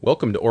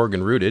Welcome to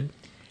Oregon Rooted.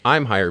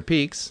 I'm Higher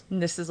Peaks.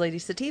 And this is Lady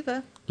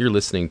Sativa, You're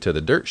listening to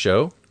The Dirt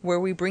Show. where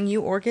we bring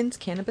you Oregon's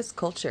cannabis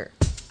culture.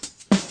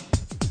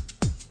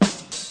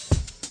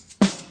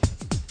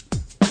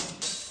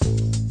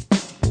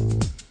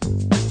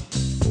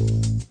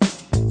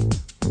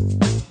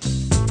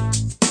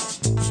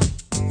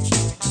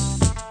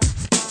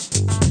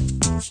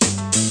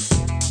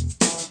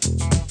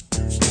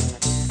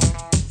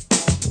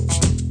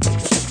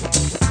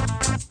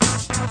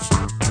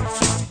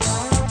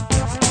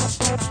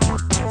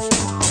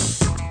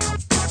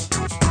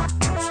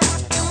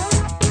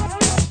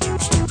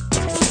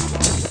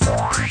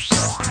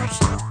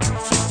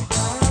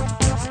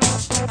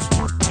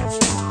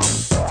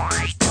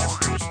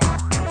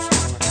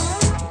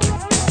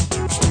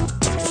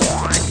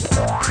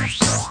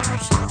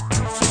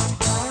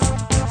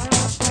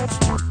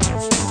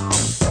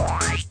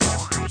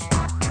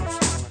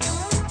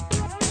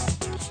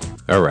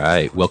 All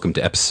right, welcome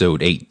to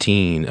episode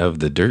 18 of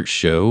The Dirt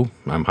Show.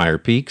 I'm Higher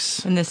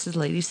Peaks. And this is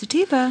Lady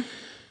Sativa.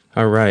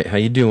 All right, how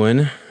you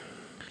doing?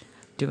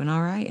 Doing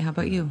all right. How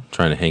about you?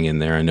 Trying to hang in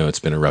there. I know it's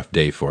been a rough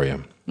day for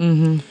you.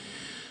 Mm-hmm.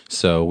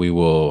 So we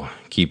will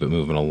keep it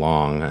moving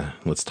along.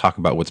 Let's talk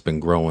about what's been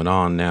growing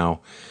on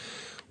now.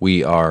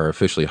 We are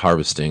officially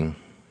harvesting.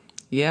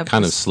 Yeah,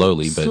 Kind of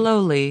slowly, but...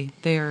 Slowly.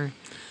 They're...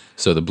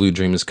 So the Blue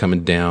Dream is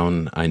coming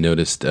down. I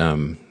noticed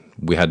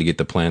we had to get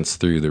the plants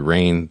through the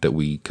rain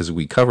because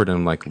we covered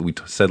them, like we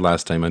said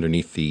last time,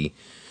 underneath the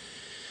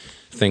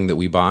thing that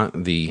we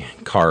bought, the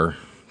car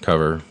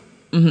cover.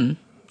 Mm-hmm.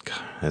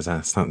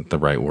 That's not the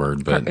right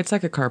word, but It's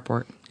like a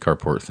carport.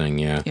 Carport thing,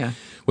 yeah. Yeah.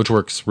 Which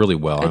works really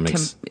well.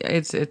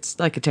 It's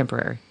like a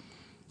temporary.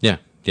 Yeah,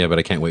 but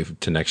I can't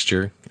wait to next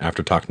year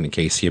after talking to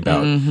Casey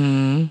about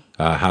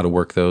how to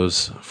work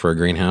those for a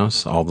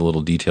greenhouse, all the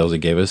little details he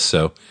gave us.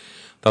 So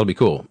that'll be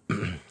cool.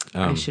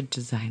 I should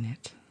design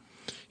it.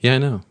 Yeah, I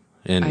know.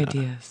 And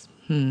Ideas.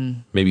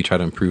 maybe try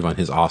to improve on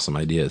his awesome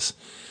ideas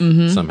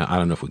somehow. I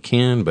don't know if we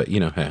can, but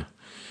hey.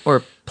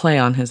 Or play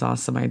on his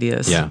awesome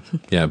ideas. Yeah,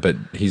 but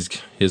his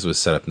was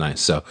set up nice.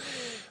 So,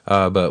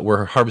 but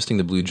we're harvesting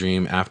the Blue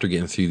Dream. After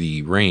getting through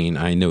the rain,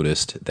 I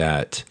noticed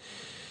that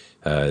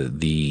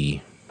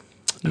the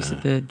You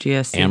said the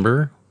GSC.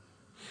 amber.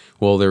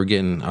 Well,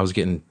 I was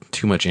getting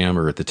too much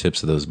amber at the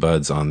tips of those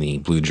buds on the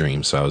Blue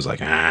Dream, so I was like,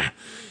 and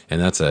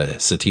that's a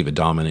sativa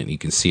dominant. You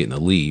can see it in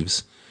the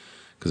leaves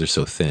because they're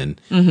so thin.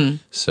 Mm-hmm.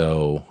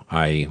 So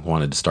I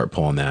wanted to start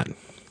pulling that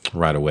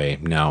right away.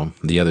 Now,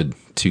 the other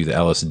two, the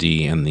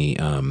LSD and the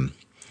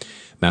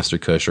Master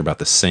Kush, are about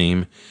the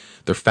same.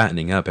 They're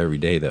fattening up every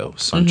day, though,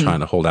 so I'm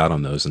trying to hold out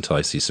on those until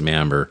I see some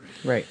amber,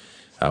 Right.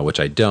 which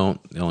I don't.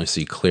 I only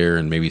see clear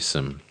and maybe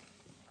some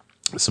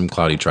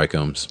cloudy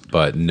trichomes,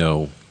 but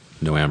no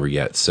amber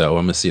yet. So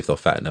I'm going to see if they'll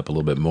fatten up a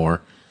little bit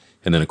more.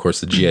 And then, of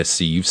course, the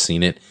GSC, you've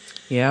seen it.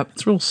 Yep.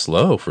 It's real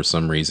slow for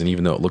some reason,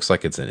 even though it looks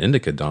like it's an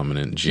indica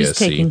dominant GSC. She's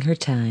taking her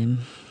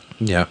time.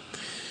 Yeah.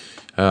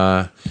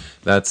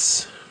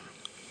 That's,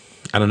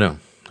 I don't know.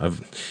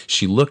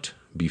 She looked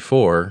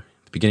before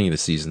the beginning of the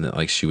season that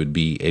like she would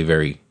be a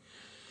very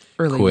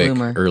Early quick,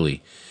 bloomer.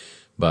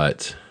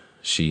 but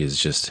she is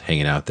just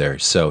hanging out there.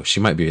 So she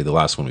might be the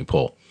last one we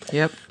pull.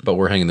 Yep. But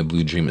we're hanging the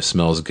Blue Dream. It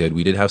smells good.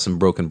 We did have some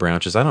broken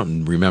branches. I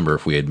don't remember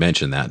if we had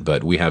mentioned that,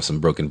 but we have some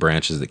broken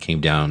branches that came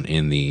down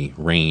in the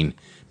rain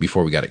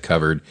before we got it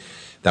covered.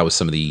 That was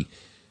some of the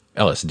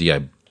LSD,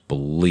 I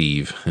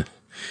believe.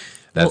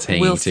 That's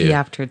hanging too. We'll see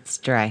after it's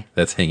dry.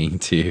 That's hanging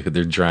too.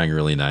 They're drying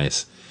really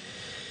nice.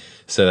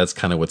 So that's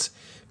kind of what's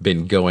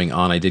been going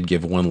on. I did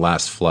give one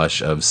last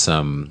flush of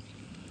some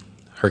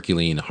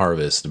Herculean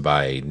Harvest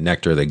by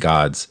Nectar of the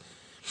Gods,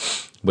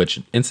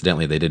 which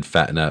incidentally they did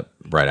fatten up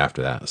right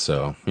after that.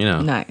 So,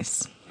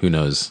 Nice. Who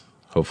knows?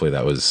 Hopefully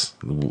that was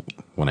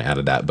when I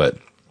added that. But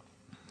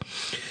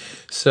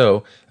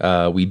so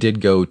we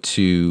did go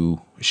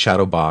to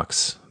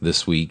Shadowbox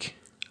this week.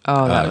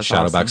 Oh, that was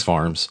Shadowbox awesome.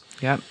 Farms.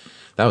 Yep.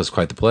 That was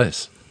quite the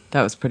place.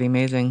 That was pretty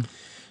amazing.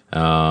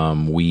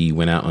 We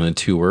went out on a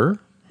tour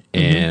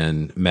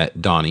and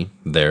met Donnie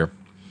there,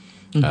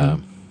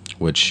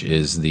 which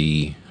is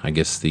the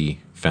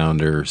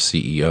founder,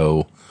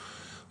 CEO,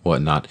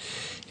 whatnot.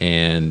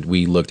 And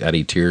we looked at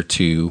a tier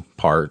 2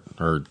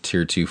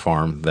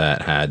 farm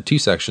that had two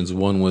sections.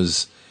 One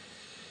was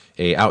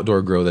a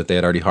outdoor grow that they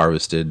had already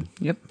harvested.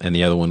 Yep. And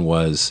the other one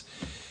was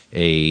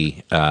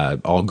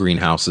all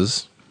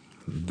greenhouses.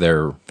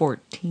 There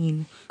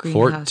 14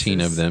 greenhouses.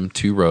 14 of them,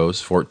 2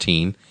 rows,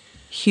 14.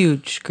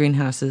 Huge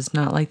greenhouses,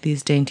 not like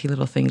these dainty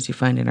little things you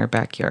find in our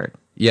backyard.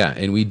 Yeah,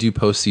 and we do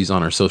post these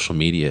on our social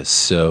media.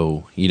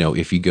 So,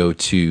 if you go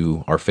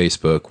to our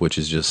Facebook, which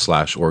is just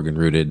 /Oregon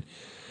Rooted,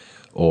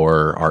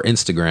 or our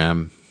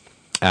Instagram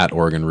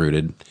 @Oregon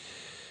Rooted,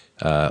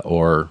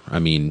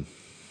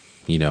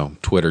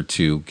 Twitter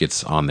too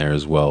gets on there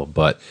as well.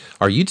 But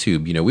our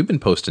YouTube, we've been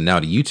posting now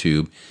to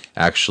YouTube,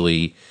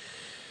 actually,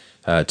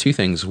 two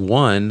things.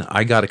 One,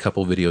 I got a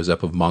couple videos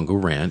up of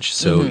Mongo Ranch.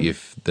 So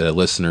if the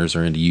listeners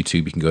are into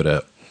YouTube, you can go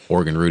to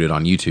Oregon Rooted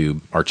on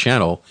YouTube, our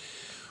channel,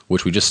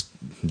 which we just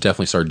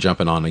definitely started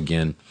jumping on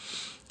again.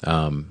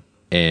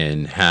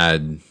 and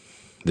had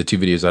the 2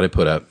 videos that I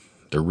put up.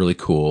 They're really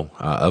cool,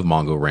 of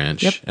Mongo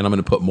Ranch. Yep. And I'm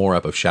going to put more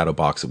up of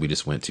Shadowbox that we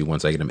just went to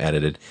once I get them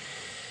edited.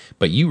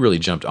 But you really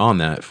jumped on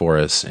that for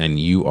us, and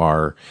you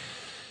are,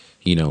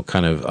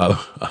 kind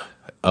of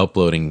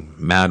uploading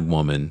Mad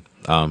Woman.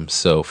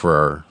 So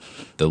for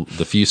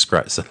the few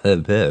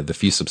the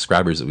few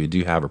subscribers that we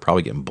do have are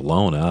probably getting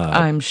blown up.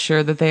 I'm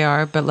sure that they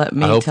are, but let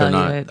me tell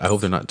you, I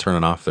hope they're not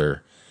turning off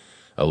their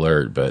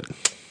alert. But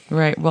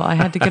right. Well, I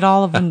had to get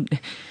all of them.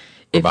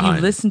 If you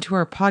behind. listen to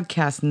our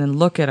podcast and then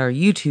look at our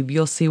YouTube,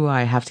 you'll see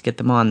why I have to get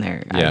them on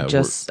there. Yeah,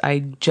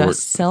 I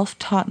just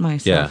self-taught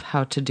myself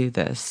how to do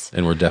this.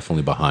 And we're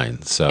definitely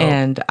behind. So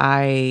And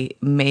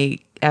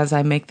as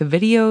I make the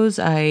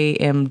videos, I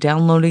am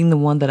downloading the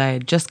one that I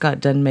had just got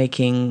done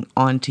making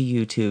onto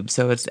YouTube.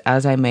 So it's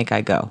as I make,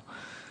 I go.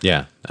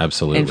 yeah,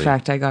 absolutely. In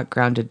fact, I got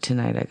grounded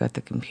tonight. I got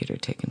the computer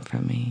taken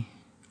from me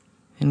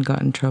and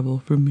got in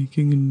trouble for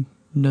making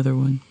another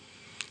one.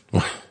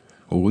 Well,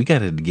 we got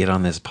to get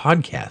on this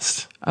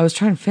podcast. I was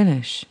trying to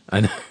finish.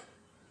 I know.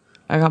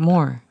 I got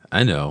more.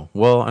 I know.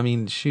 Well, I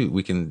mean, shoot,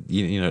 we can.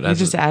 You're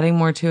just adding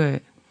more to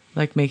it,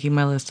 like making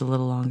my list a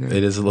little longer.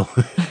 It is a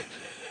little.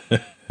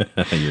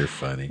 You're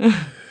funny.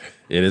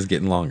 It is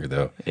getting longer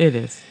though. It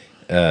is.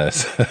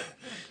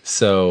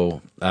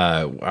 So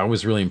I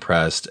was really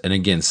impressed. And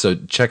again, so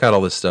check out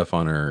all this stuff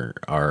on our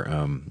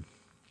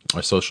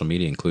social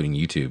media, including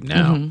YouTube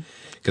now,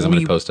 because I'm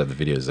going to post up the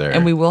videos there.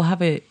 And we will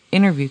have an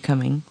interview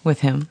coming with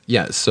him.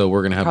 Yeah, so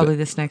we're going to have probably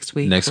this next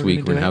week. Next week,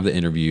 we're going to have the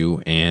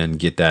interview and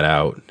get that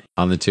out.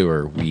 On the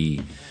tour,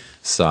 we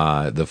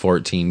saw the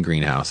 14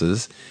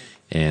 greenhouses,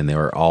 and they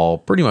were all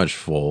pretty much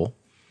full.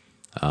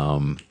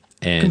 And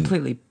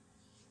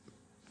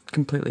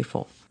completely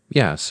full.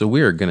 Yeah, so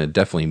we're going to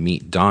definitely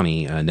meet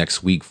Donnie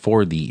next week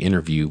for the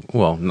interview.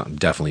 Well, not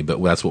definitely,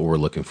 but that's what we're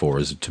looking for,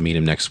 is to meet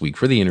him next week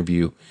for the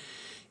interview.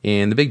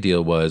 And the big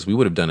deal was we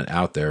would have done it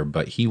out there,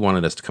 but he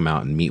wanted us to come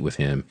out and meet with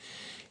him.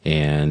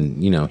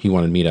 And, he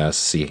wanted to meet us,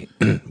 see,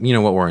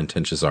 what our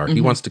intentions are.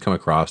 He wants to come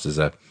across as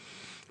a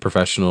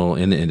professional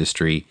in the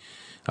industry,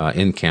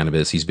 in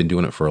cannabis. He's been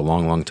doing it for a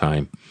long, long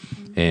time.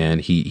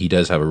 And he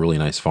does have a really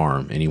nice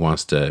farm, and he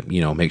wants to,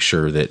 make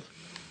sure that,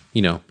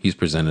 he's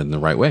presented in the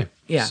right way.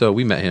 Yeah. So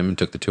we met him and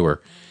took the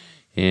tour,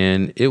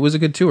 and it was a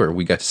good tour.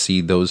 We got to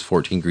see those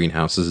 14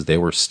 greenhouses. They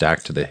were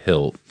stacked to the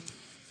hilt.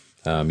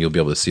 You'll be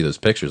able to see those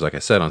pictures, like I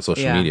said, on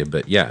social media.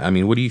 But yeah, I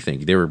mean, what do you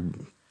think? They were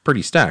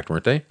pretty stacked,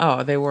 weren't they?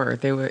 Oh, they were.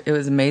 It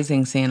was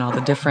amazing seeing all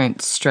the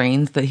different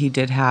strains that he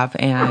did have,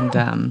 and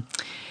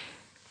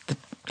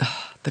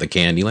the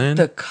Candyland,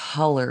 the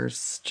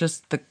colors,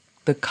 just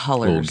the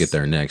colors. We'll get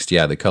there next.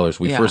 Yeah, the colors.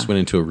 We first went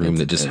into a room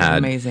that just had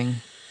amazing.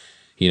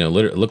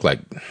 Literally it looked like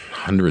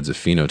hundreds of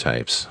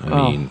phenotypes.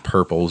 I mean,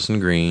 purples and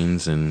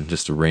greens and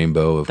just a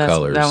rainbow of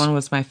colors. That one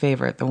was my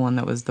favorite. The one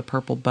that was the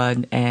purple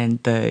bud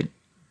and the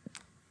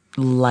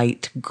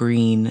light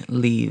green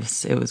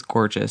leaves. It was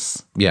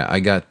gorgeous. Yeah, I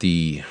got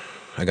a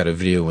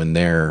video in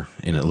there,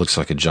 and it looks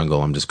like a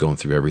jungle. I'm just going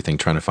through everything,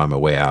 trying to find my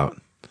way out.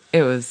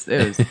 It was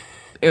it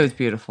was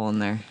beautiful in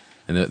there.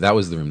 And that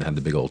was the room that had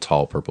the big old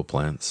tall purple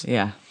plants.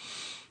 Yeah.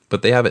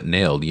 But they have it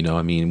nailed,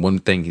 I mean, one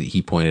thing that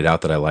he pointed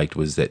out that I liked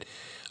was that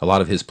a lot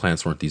of his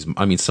plants weren't these.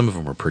 I mean, some of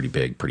them were pretty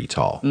big, pretty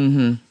tall,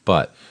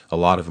 but a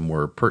lot of them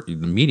were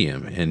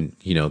medium, and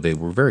they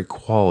were very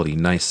quality,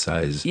 nice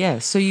size. Yeah,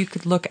 so you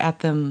could look at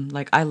them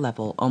like eye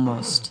level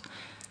almost,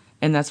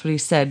 and that's what he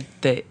said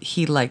that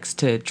he likes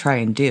to try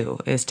and do,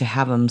 is to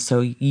have them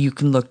so you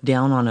can look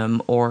down on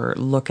them or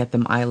look at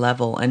them eye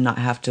level and not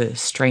have to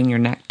strain your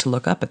neck to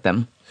look up at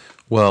them.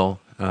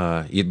 Well,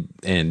 he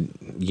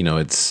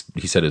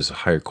said it was a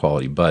higher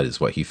quality bud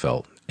is what he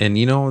felt, and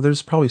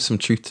there's probably some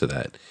truth to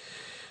that.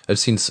 I've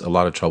seen a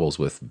lot of troubles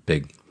with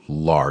big,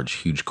 large,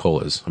 huge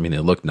colas. I mean, they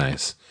look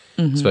nice,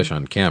 especially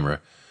on camera,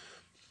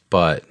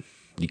 but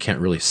you can't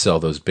really sell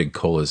those big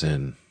colas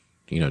in,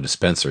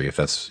 dispensary if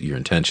that's your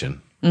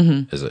intention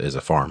as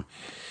a farm.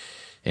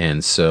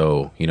 And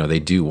so, they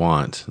do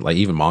want, like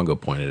even Mongo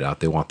pointed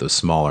out, they want those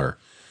smaller,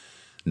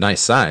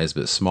 nice size,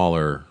 but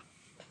smaller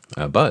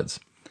buds.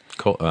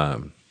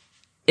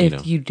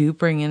 If you do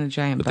bring in a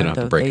giant bud,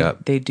 though,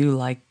 they do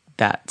like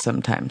that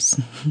sometimes.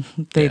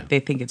 They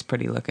think it's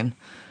pretty looking.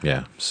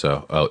 Yeah.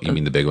 So, you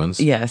mean the big ones?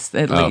 Yes,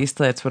 at least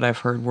that's what I've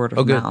heard word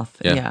of mouth.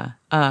 Yeah.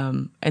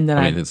 And then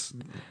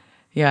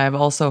I've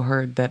also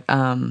heard that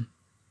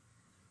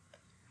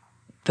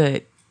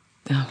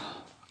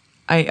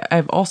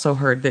I've also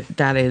heard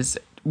that is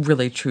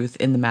really truth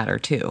in the matter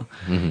too.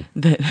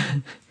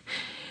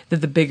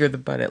 That the bigger the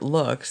bud it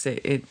looks,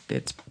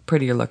 it's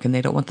prettier looking.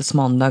 They don't want the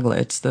small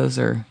nuglets. Those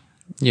are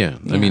I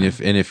mean, if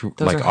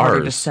like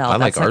ours, I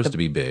like ours to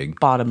be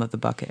big. Bottom of the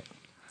bucket.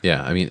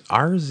 Yeah, I mean,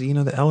 ours, the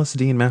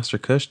LSD and Master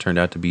Kush turned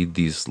out to be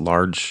these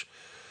large,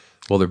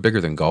 well, they're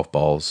bigger than golf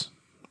balls,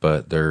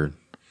 but they're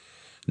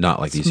not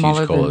like these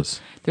huge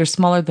colas. They're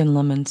smaller than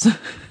lemons.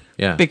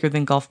 Yeah. Bigger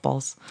than golf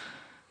balls.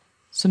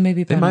 So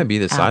maybe they might be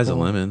the size of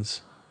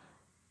lemons.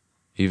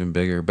 Even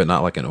bigger, but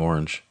not like an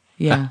orange.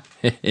 Yeah.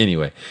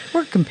 Anyway,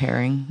 We're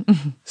comparing.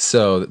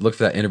 so look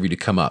for that interview to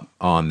come up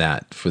on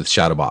that for the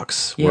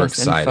Shadowbox. We're Yes,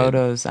 and excited.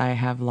 photos. I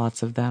have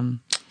lots of them.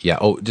 Yeah.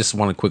 Oh, just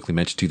want to quickly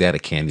mention too, they had a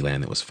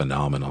Candyland that was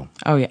phenomenal.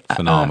 Oh, yeah.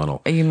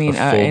 Phenomenal. You mean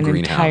A full an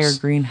greenhouse. entire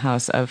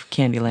greenhouse of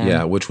Candyland?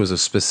 Yeah, which was a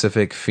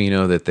specific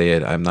pheno that they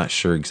had. I'm not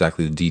sure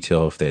exactly the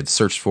detail if they had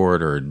searched for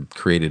it or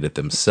created it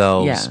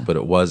themselves, Yeah. but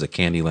it was a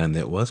Candyland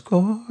that was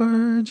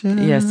gorgeous.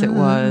 Yes, it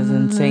was.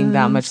 And seeing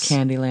that much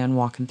Candyland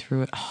walking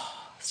through it. Oh,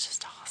 it's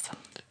just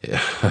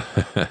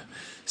awesome.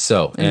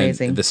 So,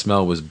 Amazing. and the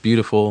smell was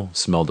beautiful,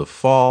 smelled of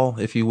fall,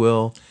 if you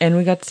will. And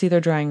we got to see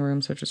their drying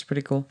rooms, which was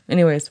pretty cool.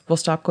 Anyways, we'll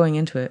stop going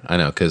into it. I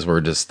know, because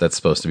that's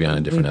supposed to be on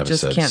a different We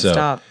episode. just can't so,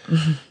 stop.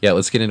 Yeah,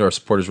 let's get into our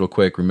supporters real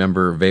quick.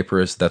 Remember,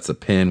 Vaporous, that's a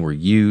pen we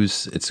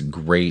use. It's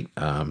great.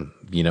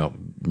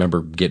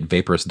 Remember,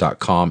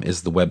 getvaporous.com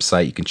is the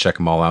website. You can check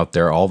them all out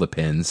there, all the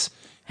pens,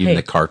 even Hey.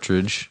 the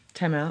cartridge.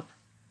 Time out.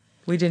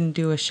 We didn't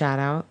do a shout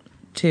out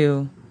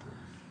to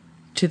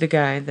the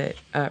guy that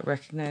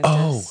recognized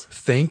Oh, us.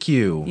 thank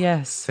you.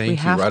 Yes, we Thank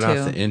you. have Right to.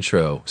 off the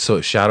intro. So,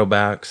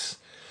 Shadowbacks,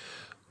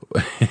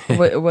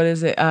 What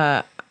is it?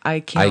 I I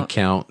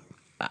count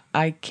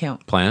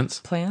plants.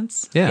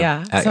 plants.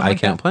 Yeah. I something like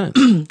count that.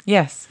 plants.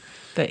 Yes,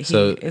 that he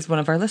So- is one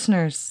of our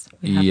listeners.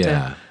 We have Yeah.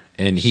 to-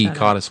 And he shout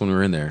caught out. us when we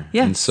were in there.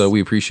 Yes. And so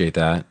we appreciate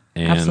that.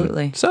 And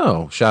Absolutely.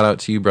 So shout out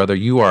to you, brother.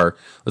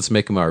 Let's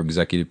make him our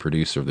executive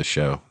producer of the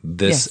show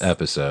this Yes.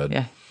 episode.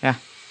 Yeah.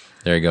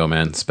 There you go,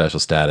 man. Special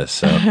status.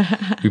 So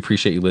we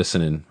appreciate you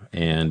listening.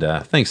 And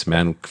thanks,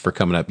 man, for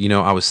coming up.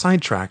 I was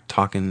sidetracked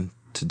talking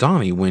to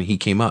Donnie when he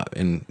came up.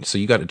 And so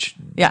you got to.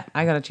 Yeah,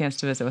 I got a chance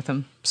to visit with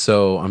him.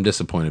 So I'm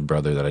disappointed,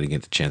 brother, that I didn't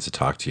get the chance to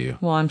talk to you.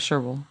 Well, I'm sure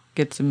we'll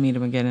get to meet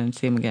him again and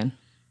see him again.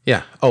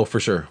 Yeah. Oh,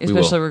 for sure. Especially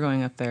we will. we're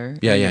going up there.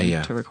 Yeah, again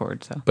yeah. to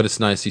record. So. But it's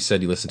nice. He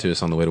said he listened to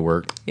us on the way to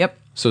work. Yep.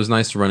 So it was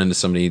nice to run into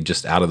somebody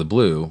just out of the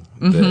blue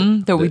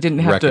That we didn't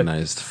have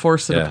recognized. to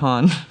force it Yeah.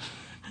 upon.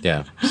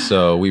 Yeah.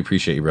 So we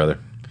appreciate you, brother.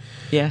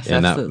 Yes,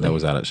 And absolutely. that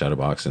was out at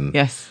Shadowbox. And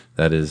Yes.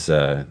 that is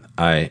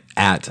I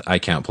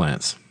count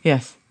plants.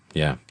 Yes.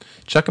 Yeah.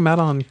 Check him out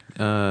on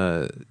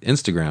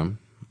Instagram.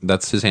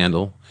 That's his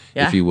handle,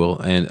 Yeah. if you will.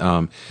 And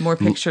More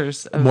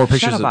pictures of more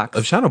pictures Shadowbox.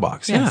 of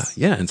Shadowbox. Yes.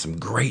 Yeah. And some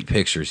great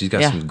pictures. He's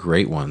got Yeah. some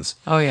great ones.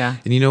 Oh, yeah.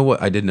 And you know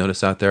what I did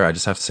notice out there? I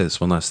just have to say this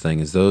one last thing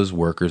is those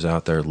workers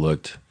out there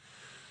looked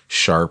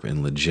sharp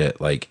and legit.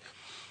 Like,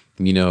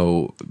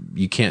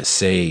 you can't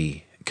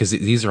say, because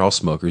these are all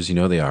smokers,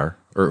 they are,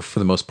 or for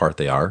the most part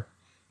they are.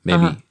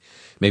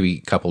 Maybe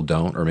a couple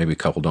don't, or maybe a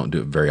couple don't do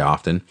it very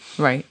often.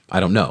 Right. I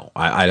don't know.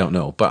 I don't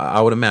know. But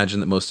I would imagine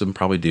that most of them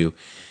probably do.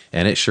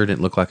 And it sure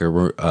didn't look like a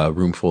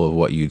room full of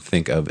what you'd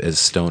think of as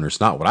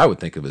stoners. Not what I would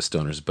think of as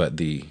stoners, but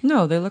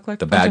No, they look like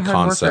the a bunch bad of hard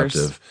concept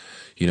workers. of,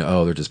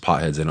 they're just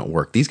potheads, they don't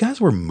work. These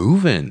guys were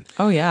moving.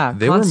 Oh, yeah.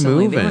 They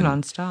Constantly. were They moving. were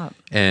nonstop.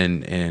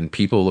 And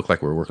people looked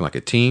like we were working like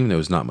a team. There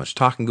was not much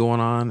talking going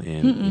on.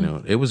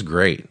 And, it was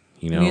great.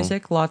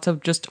 Music, lots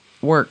of just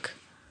work.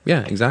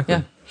 Yeah, exactly.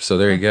 Yeah. So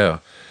there you go.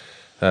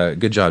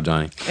 Good job,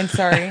 Johnny. And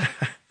sorry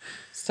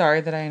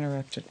that I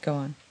interrupted. Go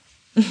on.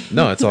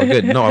 No, it's all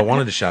good. No, I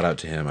wanted to shout out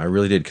to him. I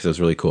really did because it was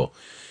really cool.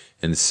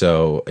 And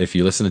so if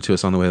you listen to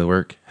us on the way to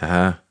work,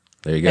 there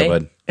you go,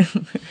 Hey.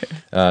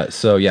 bud.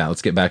 So yeah,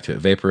 let's get back to it.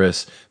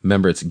 Vaporous.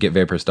 Remember, it's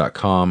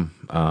getvaporous.com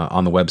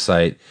on the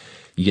website.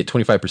 You get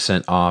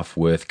 25% off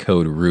with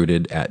code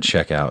ROOTED at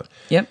checkout.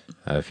 Yep.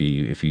 If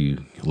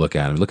you look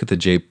at them, look at the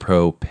J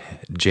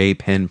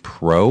Pen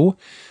Pro.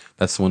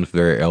 That's the one with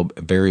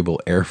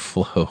variable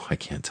airflow. I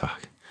can't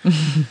talk.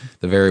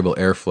 The variable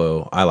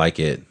airflow. I like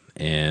it,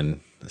 and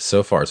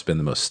so far it's been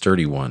the most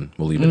sturdy one.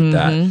 We'll leave it at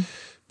that.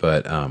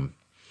 But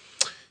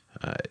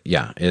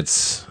yeah,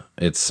 it's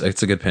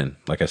a good pen,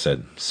 like I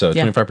said. So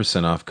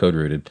 25% off, code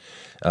rooted.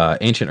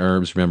 Ancient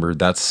Herbs. Remember,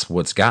 that's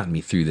what's gotten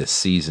me through this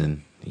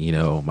season.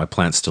 My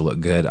plants still look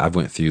good. I've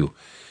went through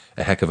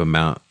a heck of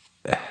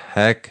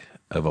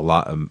a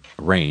lot of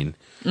rain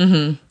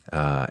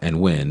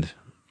and wind.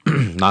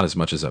 Not as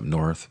much as up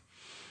north,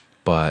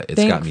 but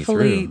it's got me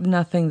Thankfully, through.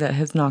 nothing that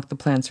has knocked the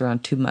plants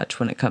around too much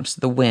when it comes to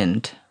the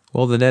wind.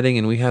 Well, the netting,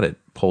 and we had it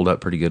pulled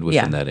up pretty good with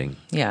Yeah. the netting.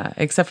 Yeah,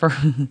 except for,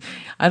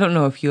 I don't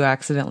know if you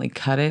accidentally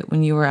cut it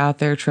when you were out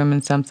there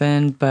trimming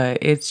something, but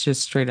it's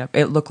just straight up.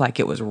 It looked like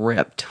it was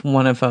ripped.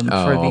 One of them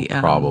for the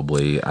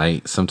Probably.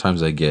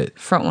 Sometimes I get.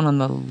 front one on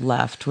the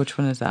left. Which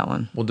one is that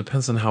one? Well,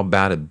 depends on how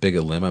big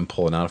a limb I'm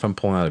pulling out. If I'm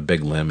pulling out a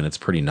big limb and it's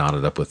pretty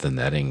knotted up with the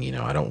netting,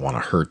 I don't want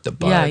to hurt the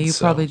bud. Yeah, you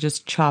so- probably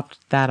just chopped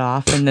that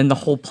off, and then the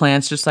whole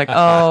plant's just like,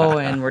 oh,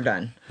 and we're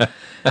done.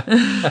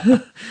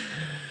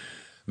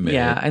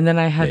 Yeah, and then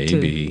I had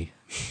maybe.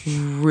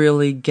 to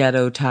really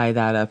ghetto tie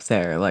that up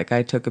there. Like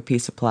I took a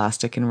piece of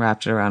plastic and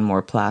wrapped it around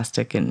more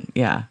plastic, and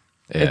Yeah.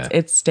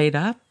 it stayed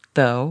up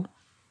though.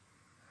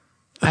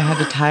 I had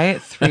to tie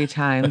it 3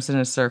 times in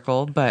a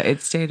circle, but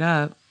it stayed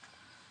up.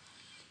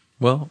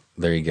 Well,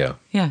 there you go.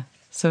 Yeah,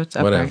 so it's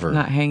upright, Whatever.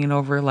 not hanging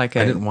over like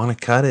I a didn't want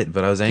to cut it,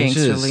 but I was gangster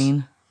anxious.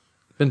 lean.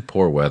 It's been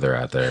poor weather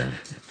out there.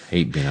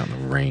 Hate being out in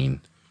the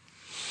rain.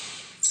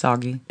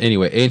 Soggy.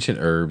 Anyway, Ancient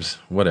Herbs,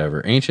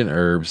 whatever. Ancient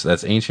Herbs,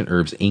 that's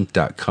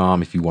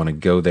ancientherbsinc.com. If you want to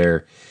go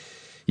there,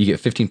 you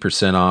get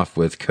 15% off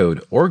with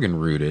code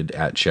OregonRooted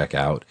at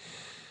checkout.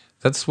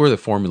 That's where the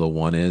Formula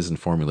 1 is and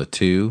Formula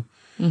 2.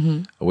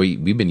 Mm-hmm.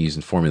 We've been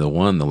using Formula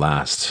 1 the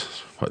last,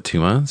 2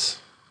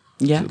 months?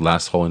 Yeah.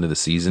 Last whole into the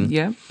season.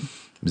 Yep.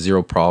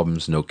 Zero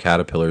problems, no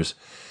caterpillars.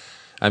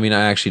 I mean,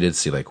 I actually did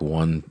see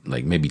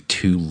maybe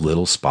 2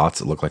 little spots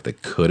that looked like they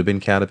could have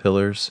been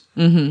caterpillars.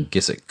 Mm-hmm.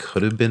 Guess it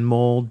could have been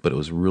mold, but it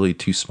was really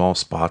 2 small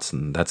spots,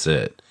 and that's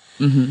it.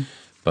 Mm-hmm.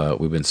 But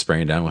we've been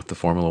spraying down with the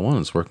Formula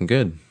 1. It's working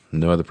good.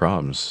 No other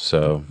problems.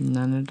 So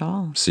none at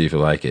all. See if you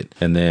like it.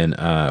 And then,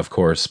 of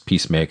course,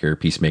 Peacemaker,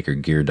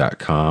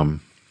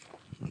 peacemakergear.com.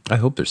 I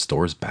hope their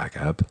store's back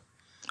up.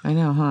 I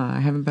know, huh? I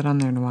haven't been on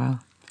there in a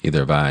while. Either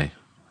have I.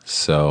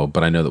 So,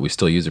 but I know that we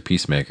still use a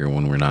Peacemaker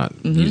when we're not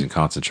using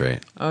concentrate.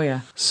 Oh,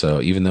 yeah.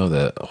 So even though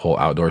the whole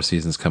outdoor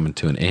season's coming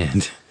to an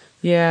end.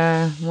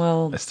 Yeah,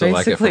 well, I still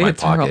like it for basically my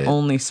it's pocket. our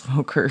only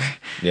smoker.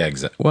 Yeah,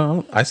 exactly.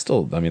 Well, that's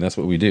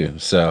what we do.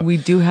 So We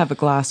do have a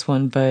glass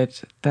one,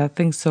 but that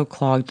thing's so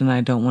clogged and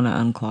I don't want to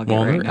unclog it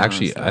right now.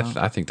 actually, So.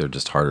 I think they're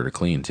just harder to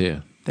clean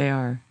too. They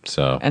are.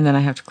 So, And then I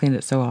have to clean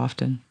it so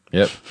often.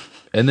 Yep.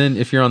 And then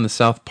if you're on the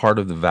south part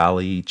of the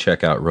valley,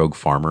 check out Rogue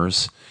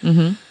Farmers.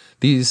 Mm-hmm.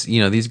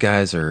 These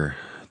guys are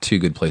 2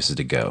 good places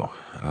to go.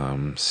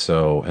 And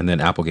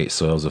then Applegate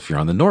Soils if you're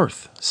on the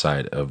north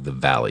side of the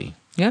valley.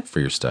 Yep. For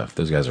your stuff.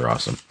 Those guys are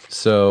awesome.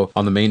 So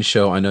on the main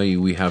show, I know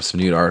we have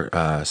some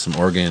some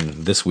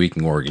Oregon, this week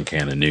in Oregon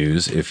Canada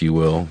news, if you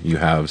will. You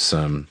have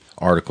some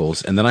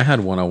articles. And then I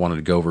had one I wanted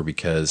to go over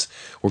because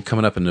we're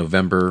coming up in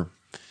November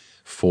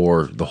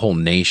for the whole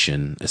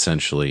nation,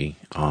 essentially,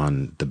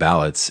 on the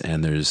ballots.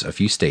 And there's a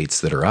few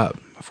states that are up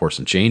for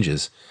some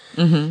changes.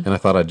 Mm-hmm. And I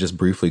thought I'd just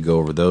briefly go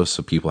over those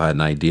so people had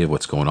an idea of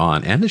what's going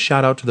on, and to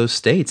shout out to those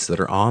states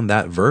that are on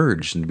that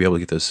verge and to be able to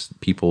get those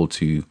people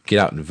to get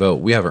out and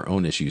vote. We have our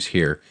own issues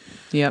here.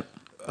 Yep.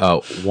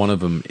 One of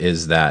them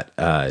is that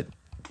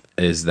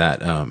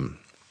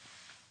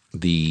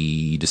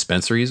the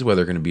dispensaries, whether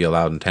they're going to be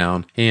allowed in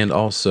town, and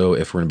also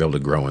if we're going to be able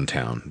to grow in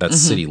town. That's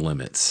city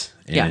limits.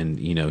 And,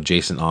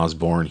 Jason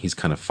Osborne, he's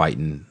kind of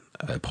fighting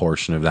a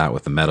portion of that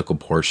with the medical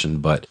portion,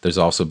 but there's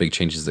also big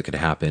changes that could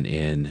happen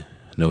in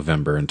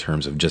November in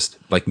terms of just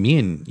like me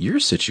and your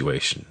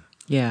situation.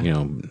 Yeah.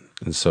 And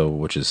so,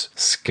 which is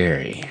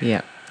scary.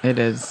 Yeah, it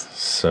is.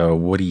 So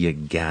what do you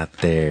got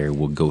there?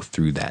 We'll go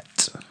through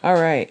that. All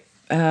right.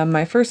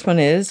 My first one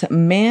is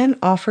man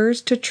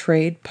offers to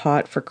trade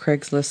pot for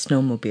Craigslist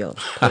snowmobile.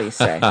 Police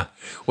say.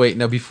 Wait,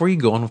 now before you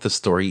go on with the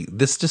story,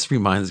 this just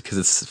reminds, because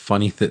it's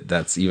funny that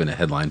that's even a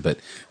headline, but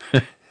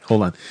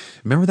hold on.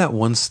 Remember that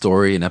one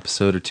story an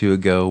episode or 2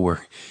 ago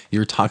where you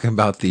were talking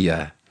about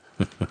the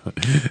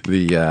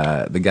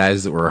the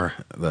guys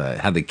that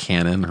had the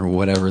cannon or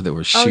whatever that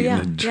were shooting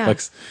the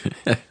trucks?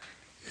 Yeah.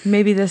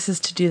 Maybe this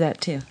is to do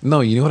that too. No,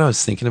 you know what I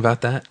was thinking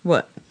about that?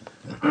 What?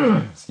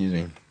 Excuse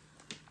me.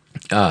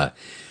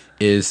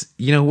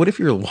 What if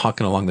you're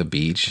walking along the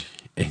beach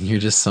and you're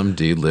just some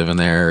dude living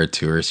there or a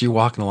tourist? You're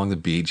walking along the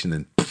beach and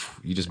then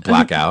you just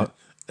black out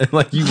and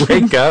like you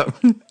wake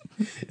up and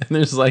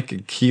there's like a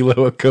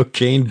kilo of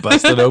cocaine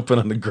busted open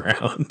on the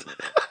ground.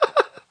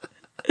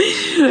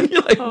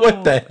 You're like,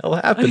 what the hell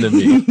happened to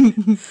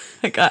me?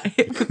 I got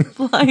hit with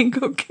flying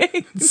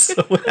cocaine.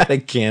 Someone had a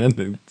cannon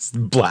and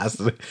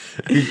blasted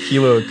a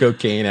kilo of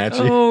cocaine at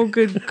you. Oh,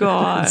 good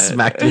God.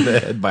 Smacked you in the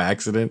head by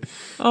accident.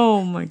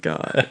 Oh, my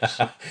gosh.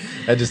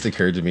 That just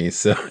occurred to me.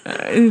 So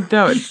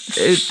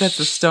that's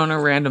a stoner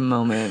random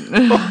moment.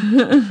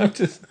 I'm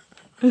just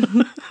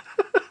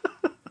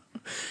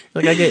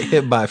like I get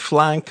hit by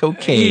flying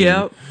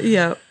cocaine.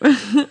 Yep.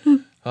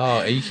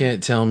 Oh, you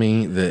can't tell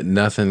me that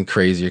nothing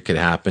crazier could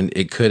happen.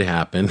 It could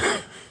happen.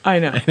 I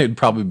know. And it'd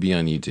probably be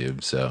on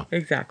YouTube, so.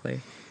 Exactly.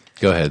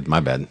 Go ahead.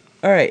 My bad.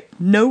 All right.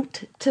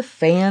 Note to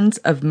fans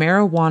of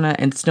marijuana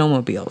and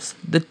snowmobiles.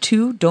 The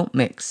two don't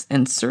mix,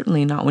 and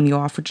certainly not when you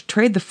offer to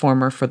trade the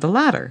former for the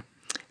latter.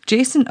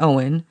 Jason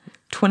Owen,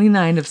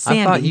 29 of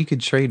Sandy. I thought you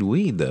could trade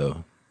weed,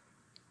 though.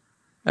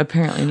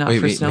 Apparently not for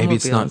snowmobiles. Maybe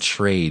it's not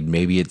trade.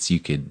 Maybe it's you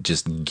could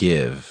just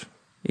give.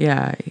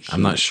 Yeah.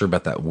 I'm not sure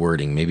about that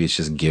wording. Maybe it's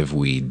just give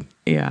weed.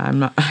 Yeah, I'm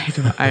not.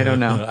 I don't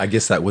know. I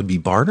guess that would be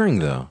bartering,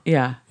 though.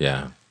 Yeah.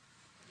 Yeah.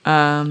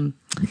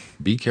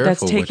 Be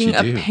careful That's taking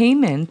what you do. a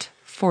payment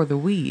for the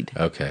weed.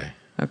 Okay.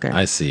 Okay.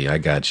 I see. I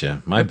got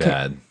you. My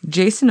bad.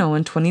 Jason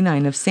Owen,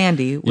 29 of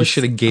Sandy. You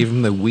should have gave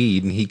him the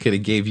weed, and he could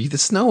have gave you the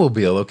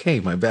snowmobile.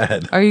 Okay, my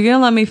bad. Are you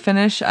gonna let me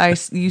finish?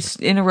 You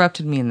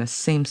interrupted me in the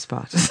same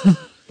spot.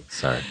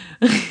 Sorry.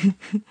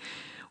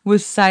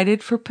 Was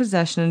cited for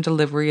possession and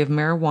delivery of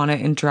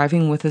marijuana and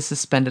driving with a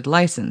suspended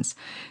license.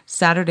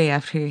 Saturday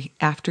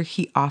after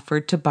he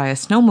offered to buy a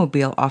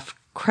snowmobile off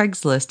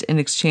Craigslist in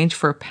exchange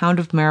for a pound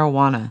of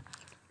marijuana.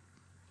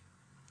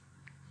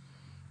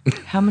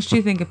 How much do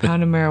you think a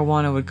pound of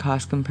marijuana would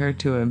cost compared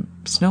to a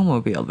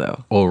snowmobile,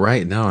 though? Well,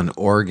 right now in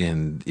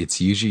Oregon, it's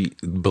usually,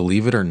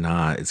 believe it or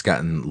not, it's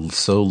gotten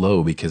so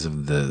low because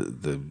of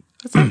the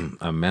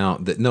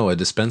amount that a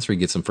dispensary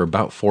gets them for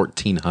about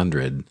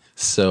 1,400.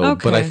 So,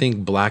 but I Okay.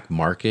 think black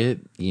market,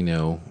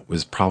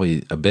 was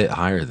probably a bit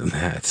higher than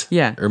that.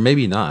 Yeah. Or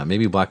maybe not.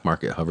 Maybe black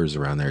market hovers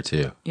around there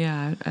too.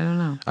 Yeah, I don't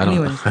know. I don't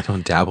Anyways, I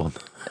don't dabble in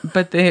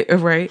but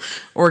right,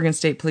 Oregon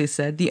State Police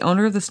said the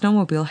owner of the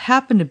snowmobile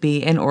happened to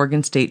be an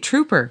Oregon State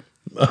trooper.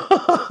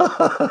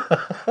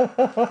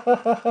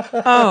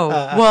 Oh,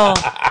 well,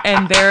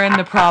 and therein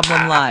the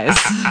problem lies.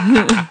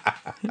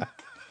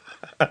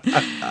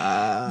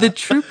 The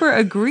trooper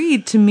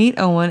agreed to meet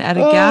Owen at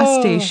a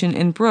gas station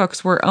in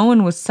Brooks, where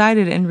Owen was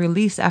cited and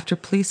released after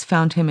police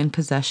found him in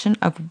possession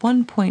of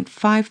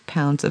 1.5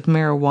 pounds of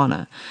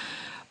marijuana.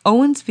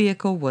 Owen's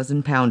vehicle was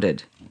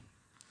impounded.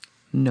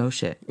 No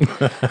shit.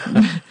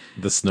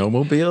 the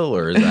snowmobile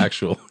or his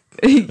actual.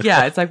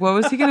 Yeah, it's like, what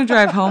was he going to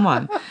drive home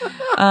on?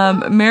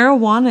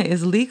 Marijuana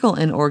is legal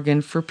in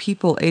Oregon for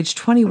people aged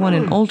 21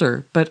 and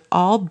older, but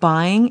all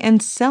buying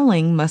and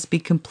selling must be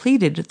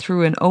completed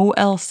through an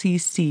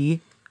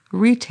OLCC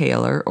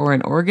retailer or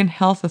an Oregon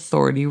Health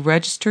Authority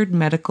registered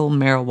medical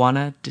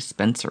marijuana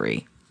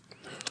dispensary.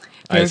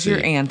 There's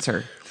your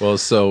answer. Well,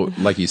 so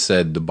like you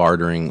said, the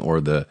bartering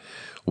or the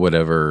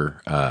whatever,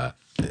 for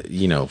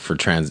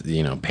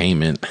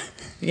payment.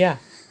 Yeah.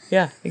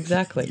 Yeah,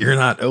 exactly. You're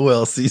not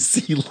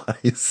OLCC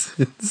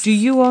licensed. Do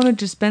you own a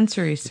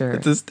dispensary, sir?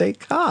 It's a state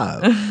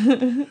cop.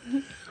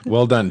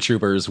 Well done,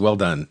 troopers. Well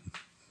done.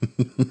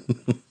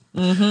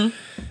 Mm-hmm.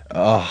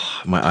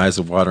 Oh, my eyes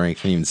are watering. I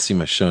can't even see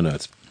my show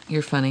notes.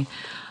 You're funny.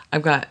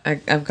 I've got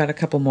a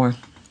couple more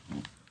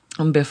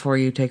before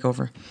you take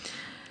over.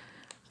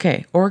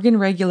 Okay, Oregon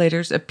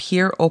regulators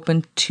appear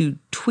open to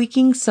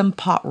tweaking some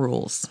pot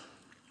rules.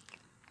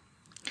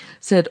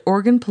 Said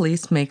Oregon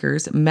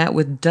policymakers met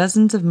with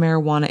dozens of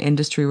marijuana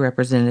industry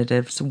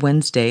representatives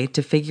Wednesday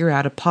to figure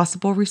out a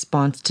possible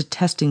response to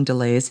testing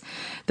delays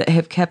that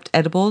have kept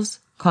edibles,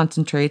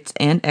 concentrates,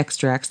 and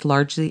extracts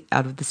largely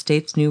out of the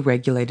state's new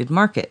regulated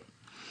market.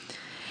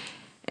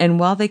 And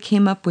while they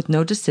came up with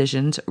no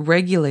decisions,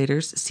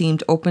 regulators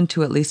seemed open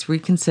to at least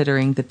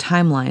reconsidering the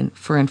timeline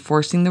for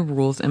enforcing the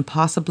rules and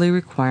possibly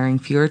requiring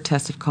fewer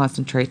tests of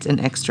concentrates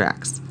and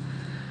extracts.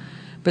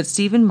 But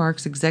Stephen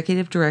Marks,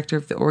 executive director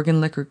of the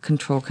Oregon Liquor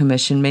Control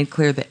Commission, made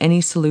clear that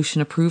any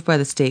solution approved by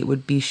the state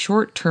would be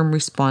short-term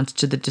response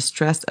to the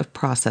distress of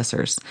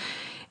processors,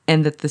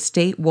 and that the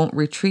state won't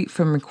retreat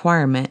from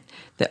requirement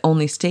that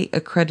only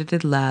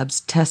state-accredited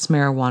labs test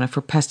marijuana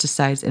for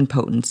pesticides and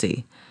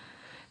potency.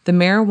 The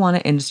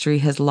marijuana industry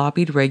has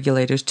lobbied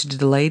regulators to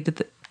delay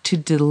the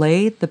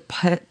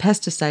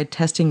pesticide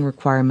testing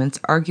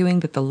requirements, arguing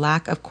that the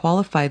lack of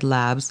qualified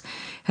labs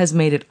has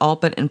made it all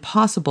but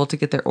impossible to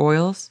get their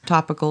oils,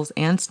 topicals,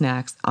 and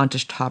snacks onto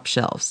top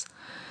shelves.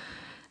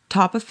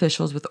 Top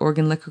officials with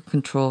Oregon Liquor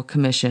Control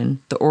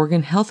Commission, the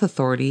Oregon Health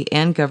Authority,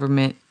 and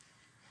Governor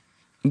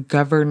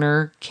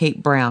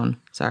Kate Brown,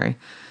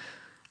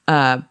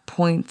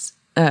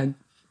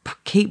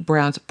 Kate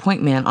Brown's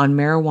point man on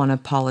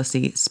marijuana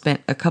policy,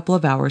 spent a couple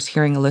of hours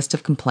hearing a list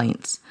of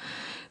complaints.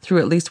 Through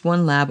at least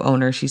one lab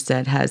owner, she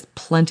said, has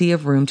plenty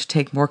of room to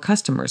take more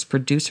customers.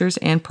 Producers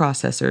and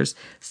processors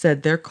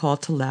said their call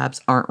to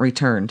labs aren't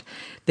returned.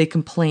 They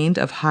complained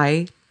of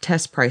high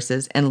test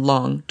prices and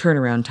long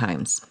turnaround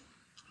times,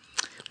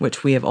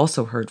 which we have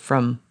also heard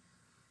from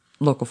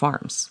local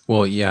farms.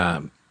 Well,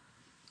 yeah.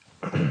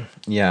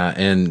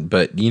 Yeah,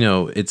 but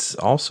it's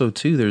also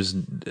too, there's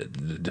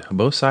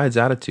both sides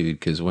attitude,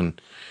 because when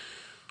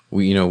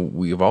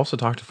we've also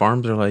talked to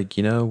farms that are like,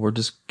 we're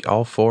just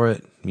all for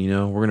it, we're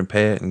going to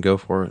pay it and go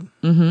for it.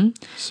 Mm-hmm.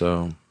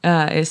 So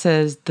it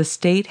says the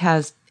state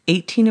has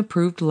 18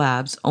 approved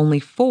labs, only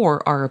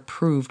 4 are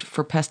approved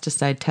for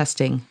pesticide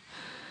testing.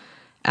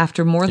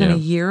 After more than a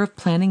year of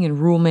planning and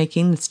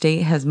rulemaking, the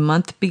state has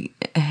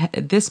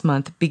this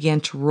month began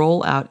to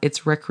roll out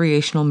its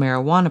recreational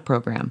marijuana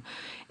program.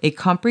 A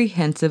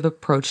comprehensive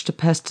approach to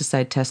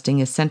pesticide testing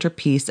is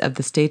centerpiece of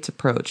the state's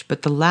approach,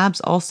 but the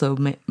labs also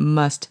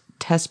must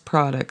test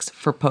products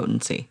for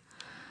potency.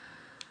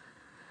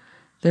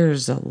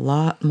 There's a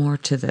lot more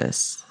to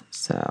this,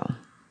 so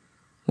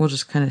we'll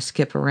just kind of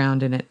skip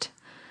around in it.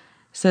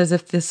 It says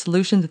if the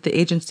solution that the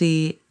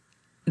agencies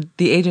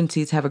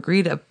have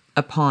agreed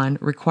upon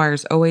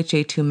requires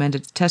OHA to amend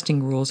its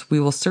testing rules, we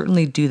will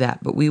certainly do that,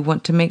 but we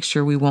want to make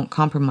sure we won't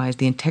compromise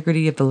the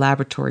integrity of the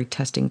laboratory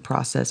testing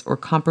process or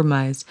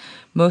compromise,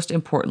 most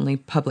importantly,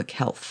 public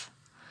health.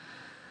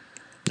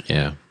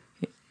 Yeah.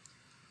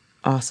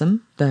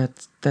 Awesome.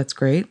 That's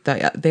great.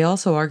 They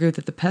also argue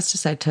that the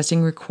pesticide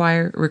testing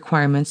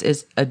requirements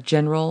in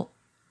general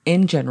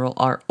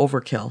are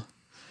overkill.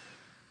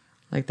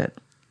 Like that.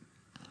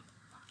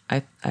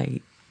 I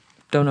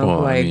don't know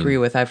who I agree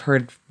with. I've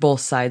heard both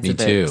sides of it.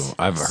 Me too.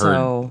 I've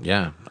heard.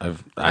 Yeah.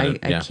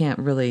 I can't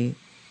really.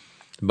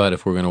 But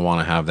if we're going to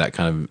want to have that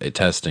kind of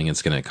testing,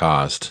 it's going to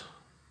cost.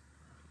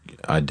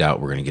 I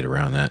doubt we're going to get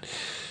around that.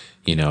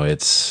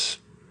 It's.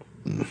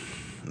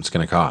 it's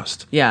going to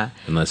cost. Yeah.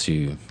 Unless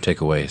you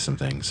take away some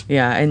things.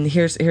 Yeah, and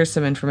here's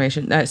some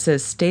information that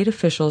says state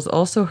officials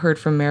also heard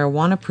from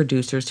marijuana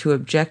producers who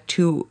object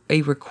to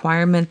a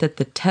requirement that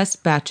the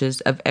test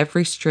batches of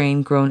every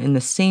strain grown in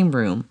the same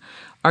room,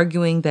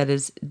 arguing that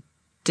is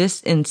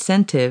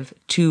disincentive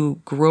to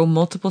grow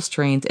multiple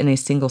strains in a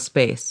single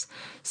space.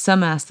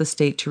 Some asked the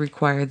state to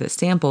require that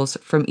samples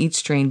from each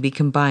strain be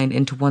combined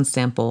into one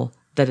sample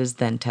that is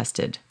then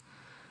tested.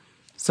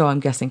 So I'm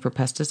guessing for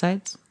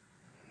pesticides?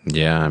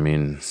 Yeah, I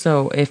mean...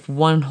 So if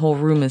one whole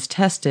room is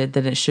tested,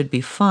 then it should be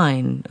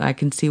fine. I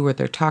can see what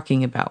they're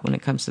talking about when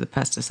it comes to the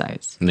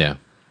pesticides. Yeah.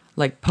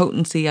 Like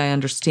potency, I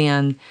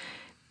understand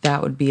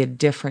that would be a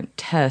different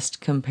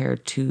test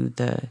compared to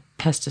the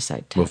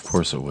pesticide test. Well, of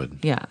course it would.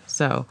 Yeah,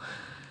 so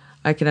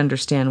I can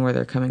understand where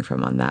they're coming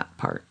from on that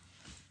part.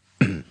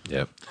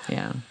 Yep.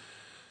 Yeah.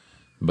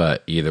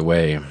 But either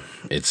way,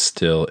 it's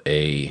still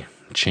a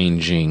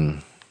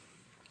changing...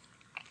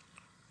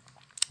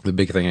 The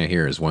big thing I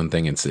hear is one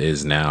thing it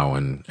is now,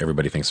 and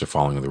everybody thinks they're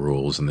following the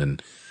rules, and then,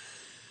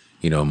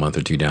 a month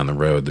or two down the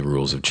road, the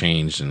rules have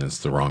changed, and it's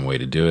the wrong way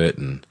to do it,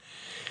 and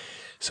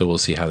so we'll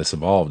see how this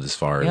evolved as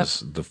far as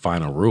the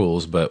final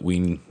rules, but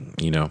we,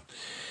 I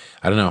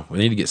don't know. We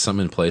need to get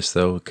something in place,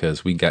 though,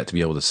 because we got to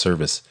be able to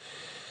service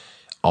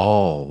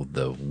all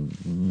the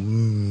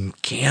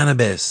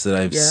cannabis that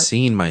I've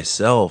seen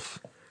myself.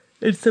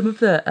 And some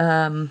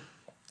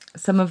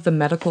of the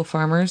medical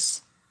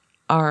farmers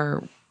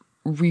are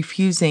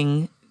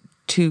refusing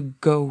to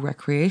go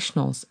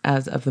recreationals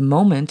as of the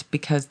moment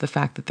because the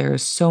fact that there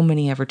is so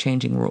many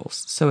ever-changing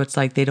rules. So it's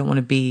like they don't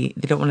want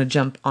to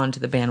jump onto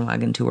the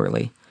bandwagon too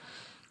early.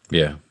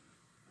 Yeah,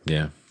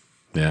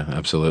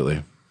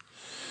 absolutely.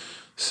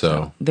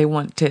 So they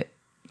want to,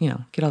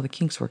 get all the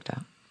kinks worked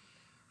out.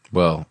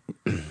 Well,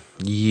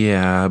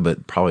 yeah,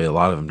 but probably a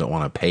lot of them don't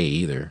want to pay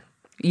either.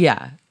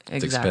 Yeah, exactly.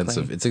 It's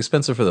expensive. It's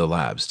expensive for the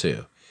labs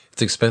too.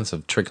 It's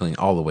expensive trickling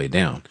all the way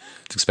down.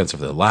 It's expensive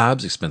for the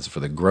labs, expensive for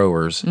the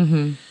growers.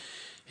 Mm-hmm.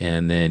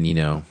 And then,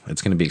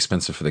 it's going to be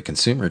expensive for the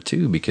consumer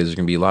too, because there's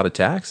going to be a lot of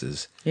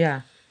taxes.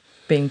 Yeah.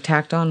 Being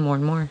tacked on more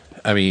and more.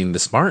 I mean, the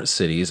smart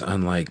cities,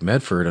 unlike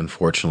Medford,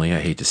 unfortunately,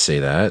 I hate to say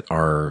that,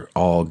 are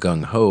all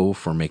gung-ho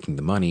for making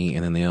the money,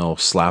 and then they all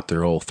slap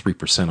their old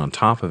 3% on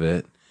top of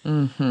it,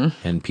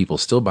 and people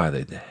still buy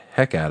the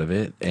heck out of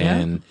it,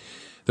 and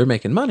they're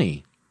making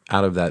money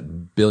out of that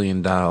 $1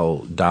 billion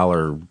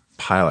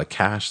pile of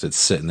cash that's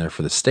sitting there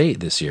for the state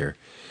this year.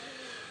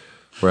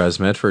 Whereas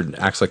Medford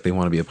acts like they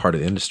want to be a part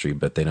of the industry,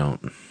 but they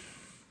don't.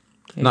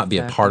 Exactly. Not be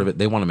a part of it.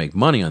 They want to make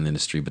money on the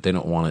industry, but they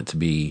don't want it to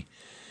be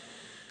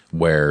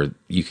where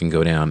you can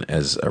go down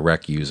as a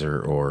rec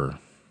user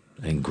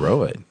and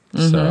grow it.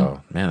 Mm-hmm.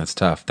 So, man, it's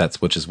tough.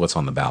 Which is what's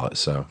on the ballot.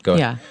 So, go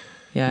ahead.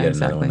 Yeah,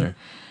 exactly.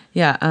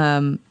 Yeah,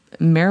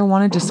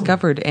 marijuana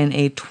discovered in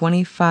a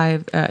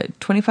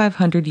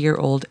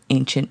 2,500-year-old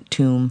ancient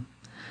tomb.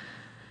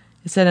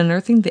 It said,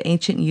 unearthing the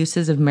ancient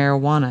uses of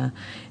marijuana,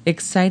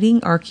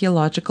 exciting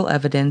archaeological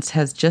evidence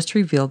has just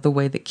revealed the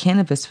way that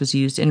cannabis was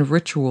used in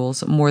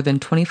rituals more than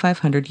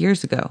 2,500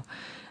 years ago.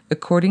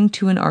 According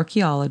to an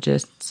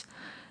archaeologist,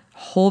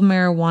 whole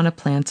marijuana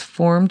plants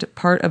formed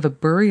part of a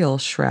burial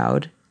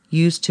shroud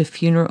used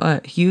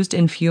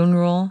in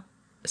funeral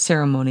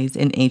ceremonies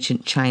in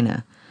ancient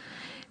China.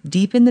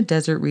 Deep in the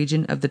desert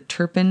region of the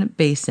Turpan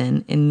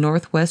Basin in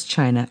northwest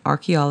China,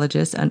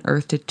 archaeologists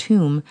unearthed a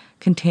tomb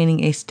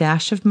containing a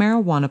stash of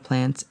marijuana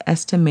plants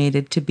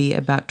estimated to be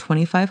about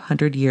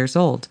 2,500 years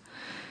old.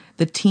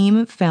 The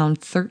team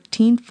found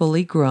 13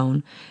 fully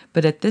grown,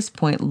 but at this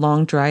point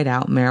long dried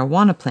out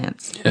marijuana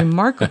plants. Yeah.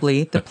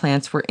 Remarkably, the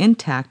plants were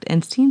intact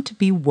and seemed to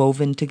be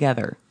woven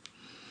together.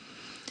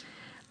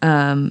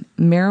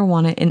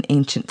 Marijuana in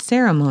ancient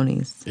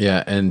ceremonies.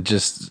 Yeah, and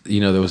just,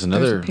 there was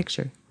another... There's a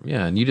picture.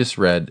 Yeah, and you just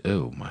read,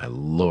 oh my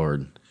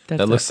Lord.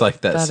 That looks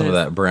like some of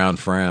that brown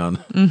frown.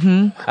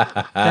 Mm-hmm.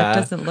 That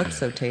doesn't look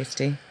so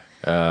tasty.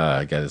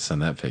 I got to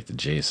send that pic to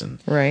Jason.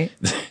 Right.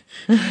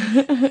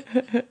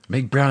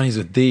 Make brownies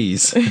with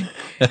these.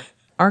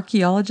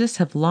 Archaeologists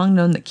have long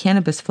known that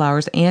cannabis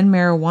flowers and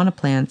marijuana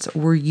plants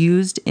were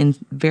used in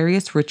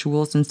various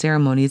rituals and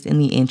ceremonies in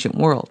the ancient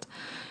world.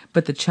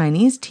 But the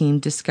Chinese team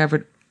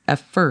discovered at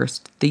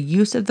first the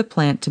use of the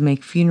plant to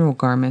make funeral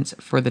garments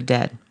for the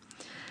dead.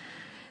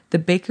 The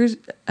baker's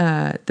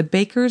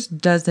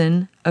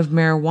dozen of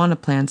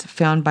marijuana plants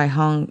found by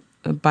Hongen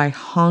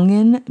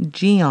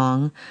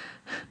Jiang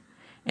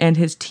and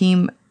his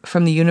team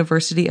from the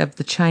University of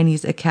the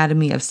Chinese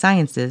Academy of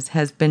Sciences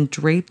has been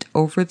draped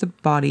over the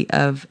body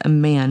of a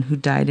man who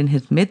died in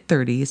his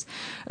mid-30s,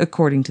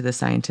 according to the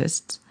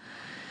scientists.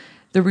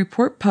 The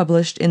report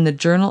published in the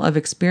Journal of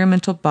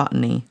Experimental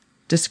Botany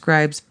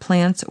describes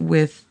plants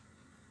which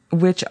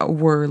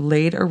were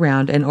laid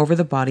around and over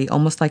the body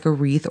almost like a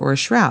wreath or a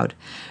shroud.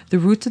 The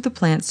roots of the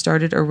plant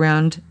started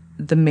around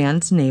the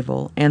man's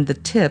navel, and the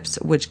tips,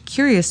 which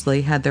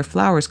curiously had their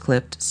flowers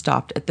clipped,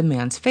 stopped at the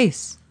man's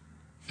face.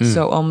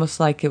 So almost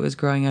like it was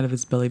growing out of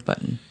his belly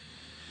button.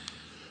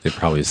 They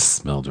probably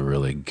smelled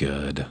really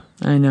good.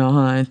 I know,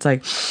 huh? It's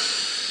like...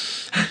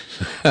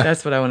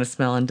 That's what I want to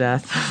smell in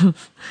death.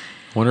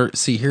 Wonder.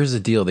 See, here's the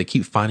deal. They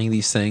keep finding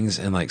these things,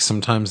 and like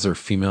sometimes they're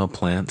female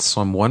plants.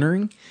 So I'm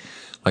wondering,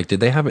 like, did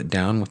they have it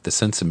down with the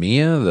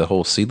sensimilla, the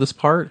whole seedless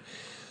part,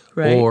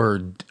 Right.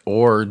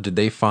 or did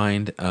they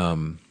find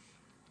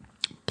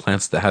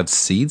plants that had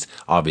seeds?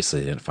 Obviously,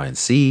 they didn't find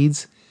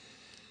seeds,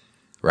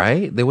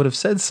 right? They would have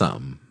said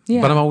something. Yeah,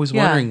 But I'm always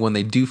yeah. wondering when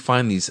they do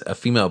find these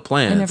female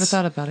plants. I never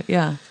thought about it.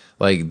 Yeah.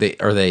 Like,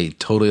 they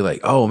totally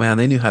like, oh man,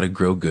 they knew how to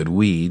grow good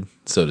weed,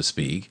 so to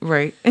speak.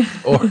 Right.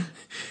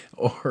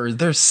 Or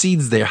there's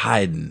seeds they're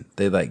hiding.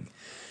 They like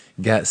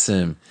got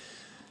some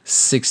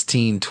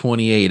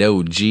 1628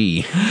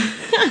 OG.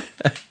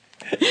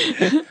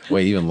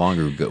 Wait, even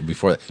longer ago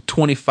before that.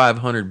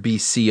 2500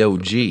 BC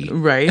OG.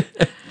 Right.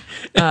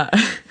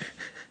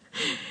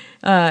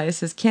 It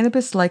says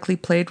cannabis likely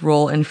played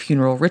role in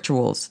funeral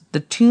rituals. The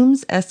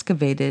tombs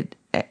excavated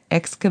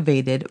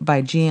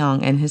by Jiang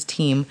and his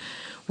team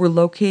were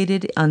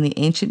located on the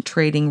ancient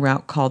trading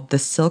route called the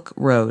Silk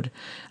Road,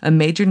 a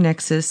major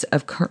nexus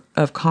of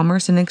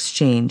commerce and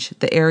exchange.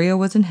 The area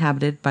was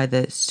inhabited by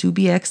the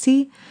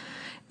Subiexi,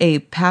 a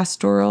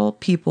pastoral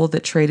people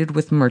that traded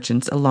with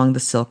merchants along the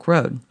Silk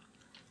Road.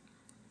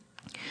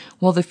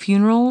 While the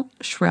funeral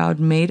shroud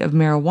made of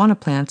marijuana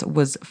plants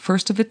was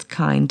first of its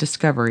kind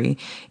discovery,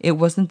 it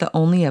wasn't the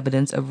only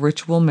evidence of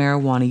ritual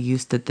marijuana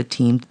use that the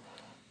team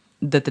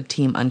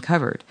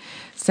uncovered.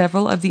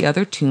 Several of the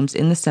other tombs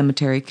in the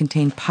cemetery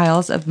contained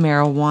piles of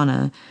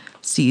marijuana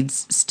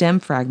seeds, stem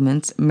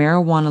fragments,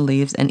 marijuana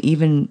leaves, and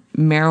even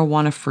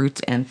marijuana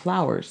fruits and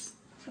flowers.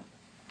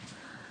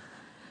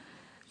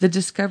 The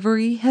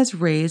discovery has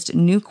raised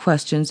new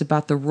questions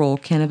about the role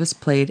cannabis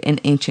played in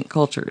ancient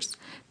cultures.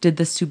 Did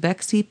the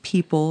Subexi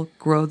people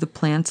grow the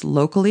plants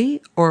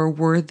locally, or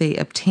were they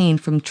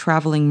obtained from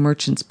traveling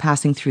merchants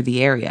passing through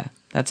the area?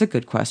 That's a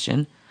good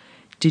question.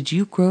 Did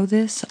you grow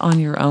this on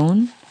your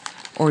own,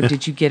 or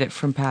did you get it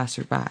from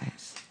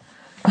passerbys?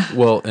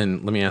 Well,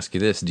 and let me ask you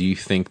this. Do you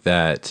think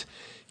that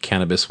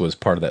cannabis was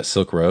part of that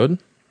Silk Road?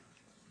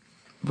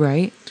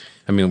 Right?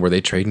 I mean, were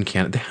they trading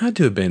cannabis? They had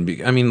to have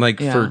been. I mean, like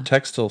Yeah. for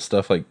textile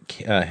stuff like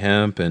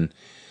hemp and,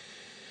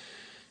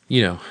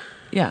 Yeah.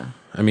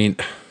 I mean,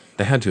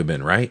 they had to have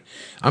been, right?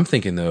 I'm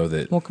thinking, though,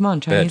 that, Well, come on,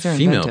 Chinese that are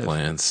female inventive.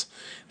 plants,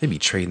 they'd be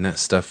trading that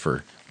stuff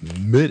for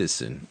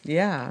medicine.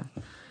 Yeah,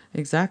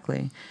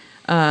 exactly.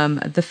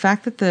 The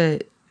fact that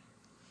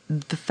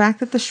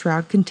the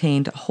shroud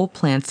contained whole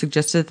plants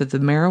suggested that the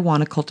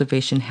marijuana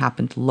cultivation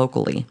happened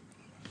locally.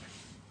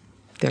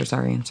 There's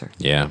our answer.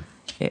 Yeah.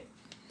 It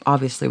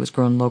obviously was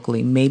grown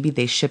locally. Maybe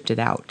they shipped it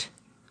out.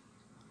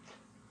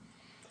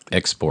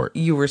 Export.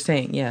 You were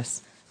saying,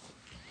 yes.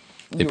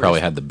 They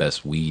probably had the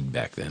best weed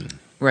back then.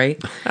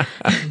 Right?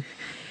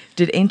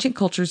 Did ancient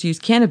cultures use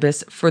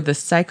cannabis for the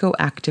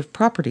psychoactive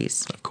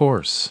properties? Of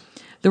course.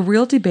 The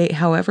real debate,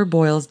 however,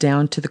 boils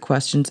down to the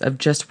questions of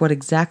just what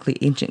exactly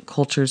ancient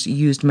cultures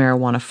used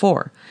marijuana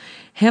for.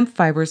 Hemp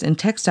fibers and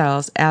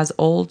textiles as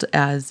old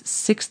as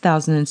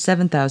 6,000 and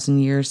 7,000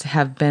 years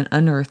have been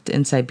unearthed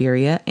in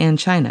Siberia and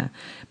China,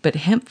 but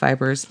hemp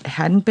fibers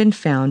hadn't been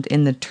found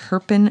in the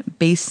Turpan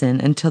Basin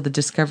until the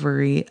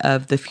discovery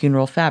of the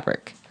funeral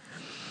fabric.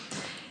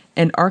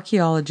 And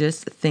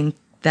archaeologists think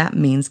that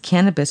means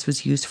cannabis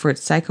was used for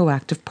its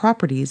psychoactive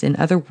properties. In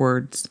other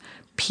words,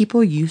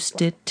 people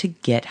used it to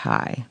get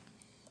high.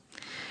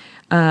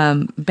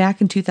 Back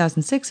in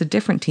 2006, a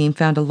different team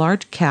found a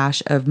large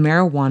cache of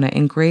marijuana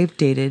in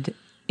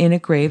a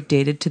grave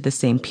dated to the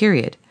same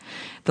period.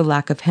 The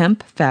lack of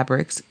hemp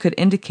fabrics could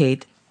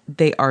indicate,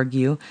 they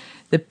argue,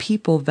 the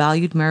people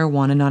valued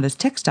marijuana not as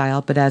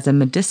textile, but as a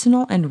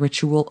medicinal and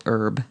ritual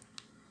herb.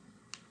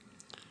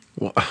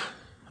 Well,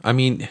 I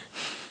mean,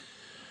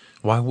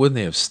 why wouldn't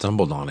they have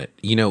stumbled on it?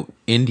 You know,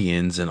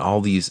 Indians and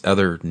all these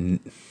other,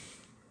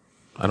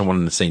 I don't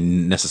want to say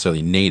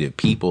necessarily native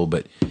people,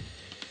 but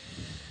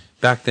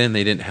back then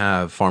they didn't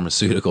have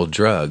pharmaceutical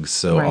drugs.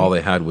 So Right. all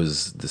they had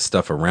was the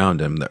stuff around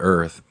them, the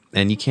earth.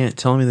 And you can't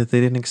tell me that they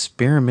didn't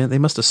experiment. They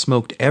must have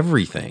smoked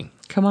everything.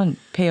 Come on,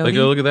 peyote. Like,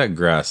 oh, look at that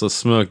grass. Let's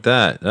smoke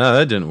that. Oh,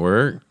 that didn't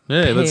work.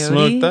 Hey, let's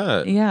smoke Peyote?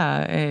 that. Yeah,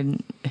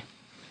 and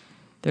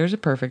there's a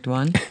perfect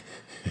one.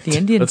 The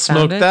Indians Let's found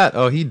smoke it. that.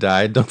 Oh, he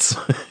died. Don't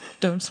smoke.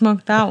 Don't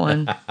smoke that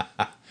one.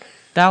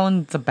 That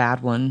one's a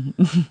bad one.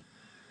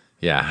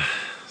 Yeah.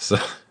 So,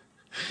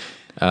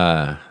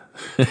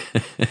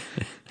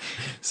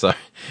 sorry.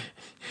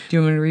 Do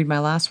you want me to read my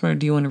last one, or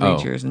do you want to read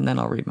Oh. yours and then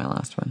I'll read my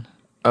last one?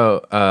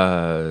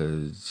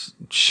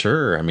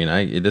 Sure. I mean,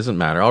 it doesn't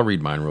matter. I'll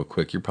read mine real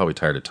quick. You're probably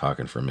tired of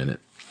talking for a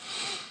minute.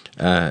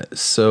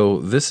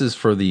 So this is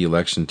for the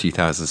election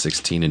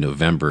 2016 in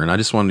November, and I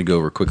just wanted to go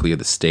over quickly of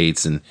the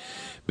states, and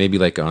maybe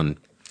like on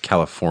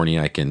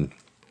California, I can,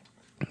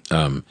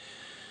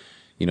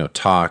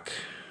 talk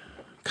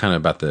kind of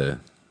about the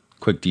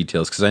quick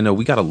details, because I know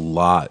we got a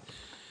lot.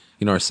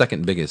 Our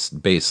second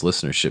biggest base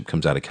listenership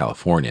comes out of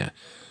California.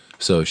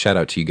 So shout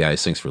out to you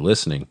guys. Thanks for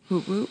listening.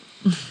 Whoop, whoop.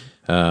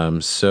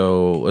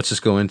 So let's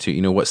just go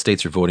into, what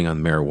states are voting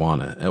on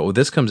marijuana.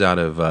 This comes out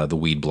of the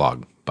Weed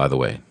Blog, by the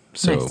way.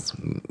 So Nice.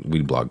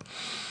 Weed Blog.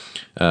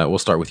 We'll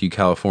start with you,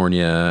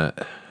 California.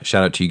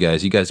 Shout out to you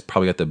guys. You guys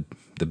probably got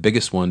the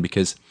biggest one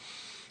because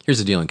here's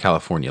the deal in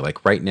California.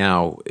 Like right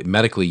now,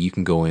 medically, you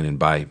can go in and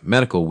buy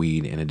medical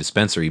weed in a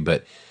dispensary.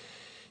 But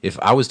if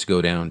I was to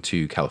go down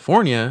to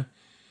California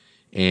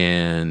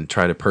and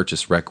try to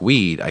purchase rec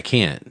weed, I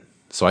can't.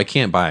 So I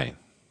can't buy,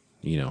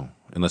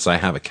 unless I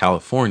have a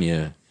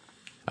California.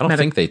 I don't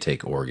think they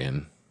take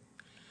Oregon.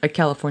 A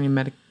California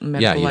medical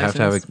Yeah, you license.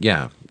 have to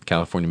have a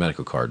California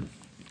medical card.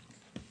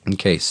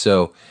 Okay,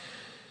 so,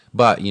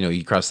 but,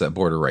 you cross that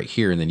border right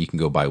here, and then you can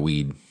go buy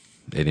weed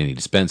at any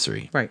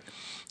dispensary. Right.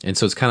 And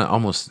so it's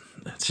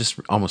just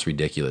almost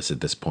ridiculous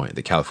at this point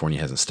that California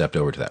hasn't stepped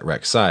over to that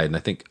rec side. And I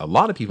think a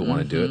lot of people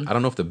want to do it. I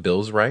don't know if the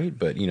bill's right,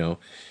 but,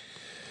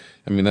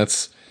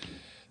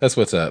 that's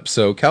what's up.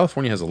 So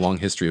California has a long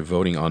history of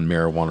voting on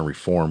marijuana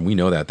reform. We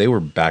know that. They were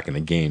back in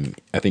the game,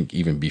 I think,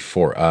 even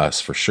before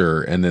us, for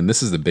sure. And then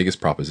this is the biggest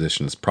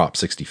proposition. It's Prop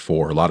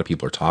 64. A lot of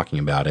people are talking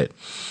about it.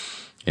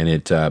 And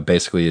it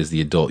basically is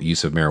the Adult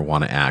Use of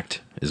Marijuana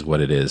Act is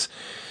what it is.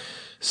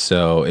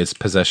 So it's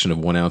possession of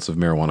 1 ounce of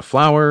marijuana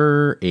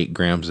flower, 8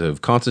 grams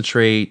of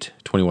concentrate,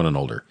 21 and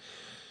older.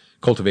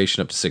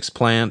 Cultivation up to 6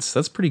 plants.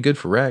 That's pretty good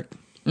for rec.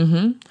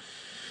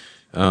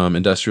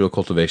 Industrial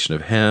cultivation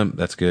of hemp.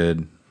 That's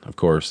good. Of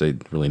course, they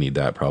really need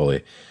that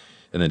probably.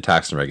 And then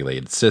tax and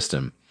regulated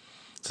system.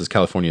 It says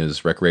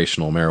California's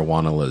recreational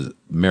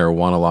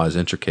marijuana law is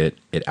intricate.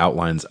 It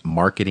outlines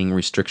marketing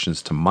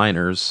restrictions to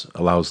minors,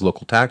 allows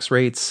local tax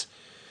rates,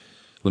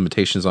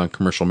 limitations on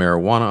commercial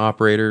marijuana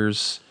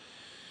operators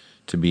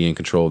to be in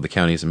control of the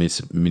counties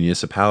and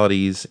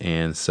municipalities,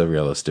 and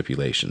several other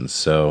stipulations.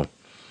 So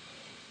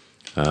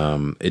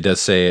it does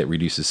say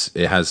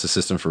it has a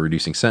system for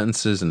reducing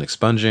sentences and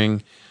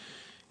expunging,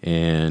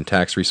 and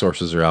tax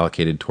resources are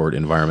allocated toward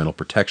environmental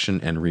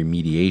protection and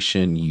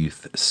remediation,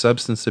 youth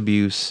substance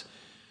abuse,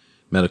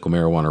 medical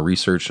marijuana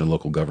research, and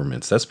local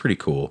governments. That's pretty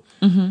cool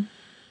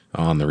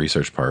on the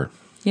research part.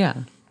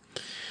 Yeah.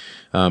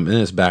 And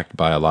it's backed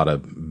by a lot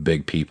of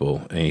big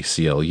people,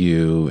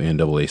 ACLU,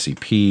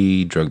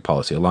 NAACP, Drug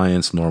Policy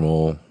Alliance,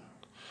 NORML,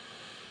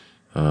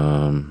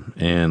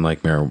 and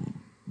like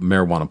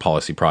marijuana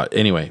policy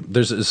anyway,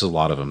 there's a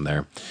lot of them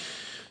there.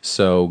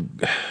 So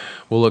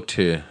we'll look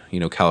to,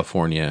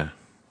 California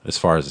as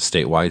far as a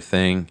statewide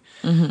thing.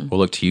 We'll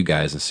look to you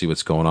guys and see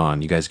what's going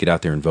on. You guys get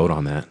out there and vote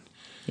on that.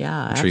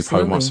 Yeah, I'm sure you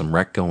probably want some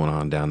rec going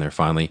on down there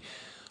finally.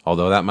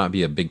 Although that might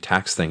be a big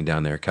tax thing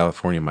down there.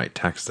 California might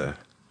tax the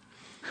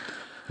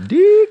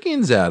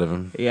dickens out of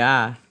them.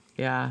 Yeah,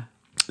 yeah.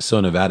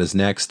 So Nevada's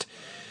next.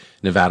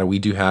 Nevada, we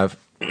do have,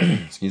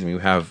 excuse me,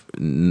 we have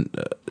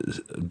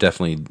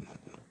definitely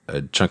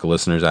a chunk of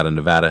listeners out of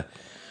Nevada.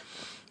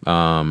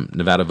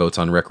 Nevada votes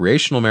on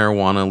recreational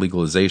marijuana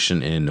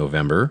legalization in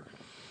November.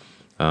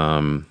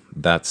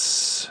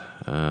 That's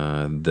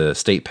the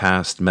state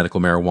passed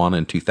medical marijuana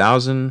in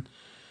 2000.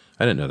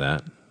 I didn't know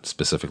that,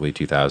 specifically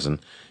 2000.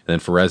 And then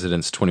for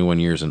residents 21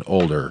 years and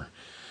older.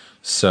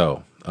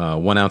 So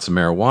 1 ounce of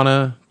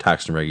marijuana,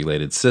 taxed and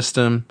regulated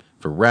system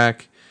for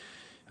rec.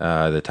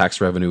 The tax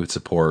revenue would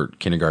support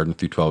kindergarten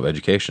through 12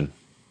 education.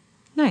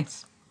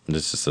 Nice.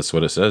 That's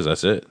what it says.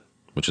 That's it,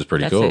 which is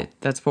pretty That's cool. it.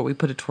 That's what we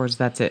put it towards.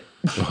 That's it.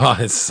 Well,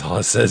 that's all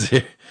it says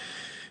here.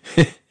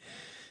 It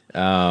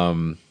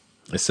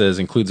says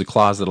includes a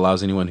clause that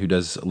allows anyone who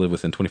does live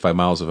within 25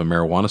 miles of a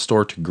marijuana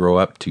store to grow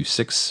up to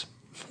 6.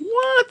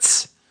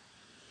 What?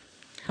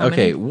 How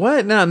Okay, many?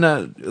 what?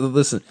 No,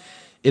 listen.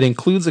 It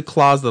includes a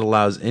clause that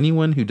allows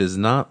anyone who does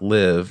not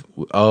live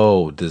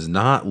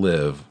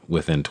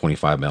within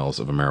 25 miles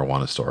of a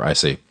marijuana store. I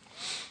see.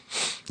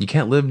 You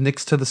can't live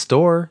next to the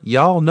store.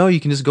 Y'all know you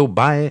can just go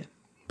buy it.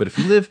 But if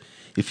you live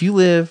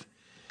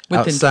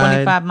Within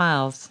outside, 25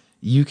 miles.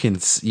 you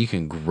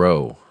can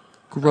grow.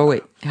 Grow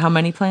it. How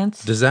many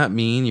plants? Does that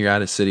mean you're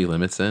out of city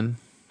limits then?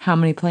 How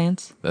many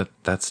plants?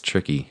 That's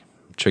tricky.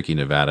 Tricky,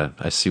 Nevada.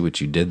 I see what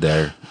you did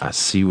there. I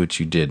see what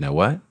you did. Now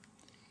what?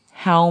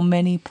 How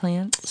many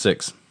plants?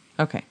 6.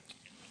 Okay.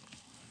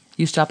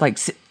 You stop like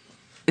sit.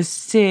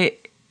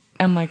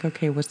 I'm like,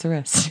 okay, what's the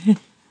rest?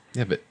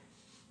 Yeah, but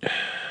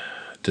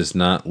does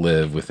not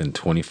live within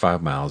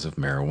 25 miles of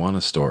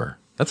marijuana store.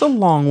 That's a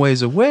long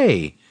ways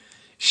away.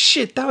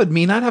 Shit, that would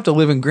mean I'd have to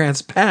live in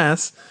Grants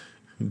Pass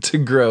to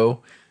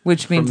grow.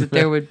 Which means that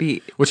there would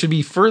be, Which would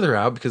be further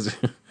out because...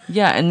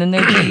 yeah, and then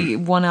there'd be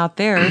one out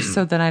there,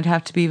 so then I'd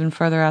have to be even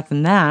further out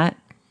than that.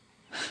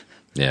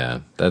 Yeah,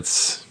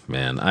 that's...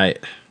 Man,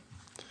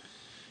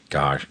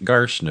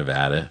 Gosh,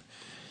 Nevada.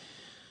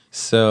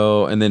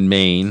 So, and then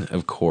Maine,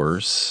 of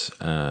course.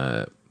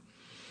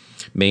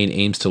 Maine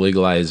aims to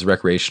legalize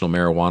recreational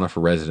marijuana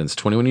for residents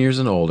 21 years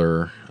and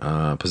older.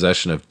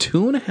 Possession of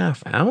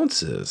 2.5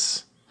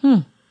 ounces.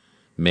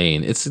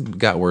 Maine, it's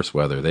got worse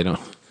weather. They don't...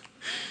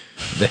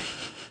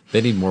 They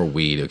need more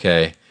weed,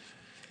 okay?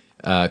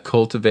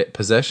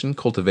 Possession,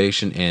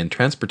 cultivation, and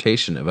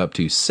transportation of up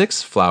to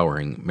 6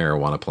 flowering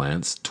marijuana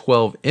plants,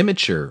 12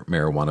 immature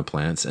marijuana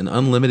plants, and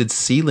unlimited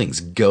seedlings.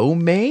 Go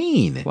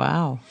Maine!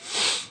 Wow.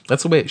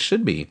 That's the way it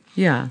should be.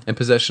 Yeah. And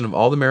possession of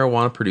all the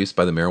marijuana produced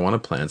by the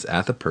marijuana plants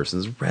at the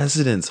person's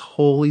residence.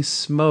 Holy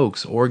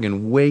smokes,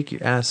 Oregon, wake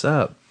your ass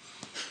up.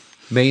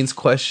 Maine's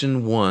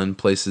question 1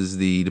 places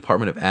the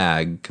Department of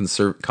Ag,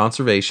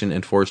 Conservation,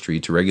 and Forestry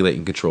to regulate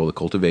and control the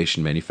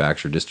cultivation,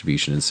 manufacture,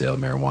 distribution, and sale of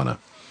marijuana.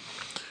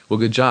 Well,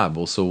 good job.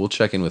 Well, so we'll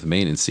check in with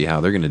Maine and see how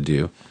they're going to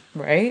do.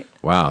 Right?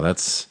 Wow,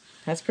 that's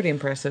pretty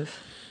impressive.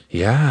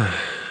 Yeah.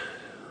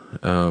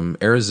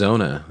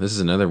 Arizona, this is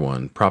another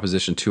one.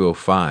 Proposition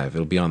 205.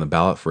 It'll be on the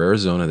ballot for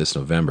Arizona this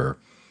November.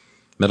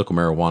 Medical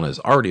marijuana is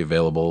already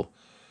available.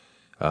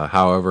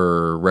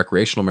 However,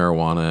 recreational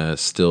marijuana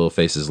still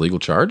faces legal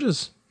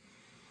charges.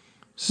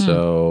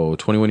 So,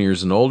 21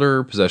 years and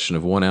older, possession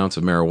of 1 ounce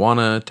of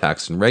marijuana,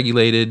 taxed and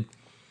regulated.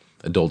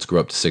 Adults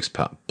grow up to 6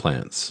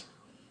 plants.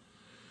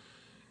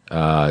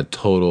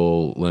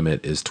 Total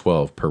limit is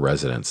 12 per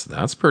residence.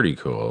 That's pretty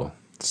cool.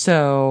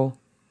 So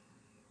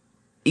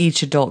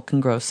each adult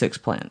can grow 6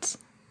 plants.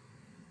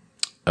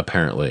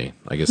 Apparently.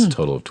 I guess a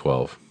total of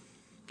 12.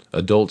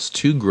 Adults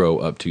to grow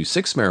up to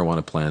 6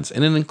 marijuana plants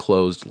in an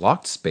enclosed,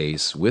 locked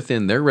space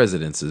within their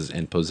residences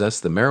and possess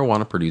the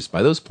marijuana produced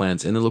by those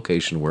plants in the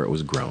location where it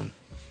was grown.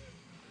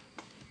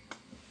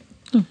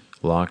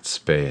 Locked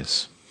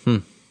space.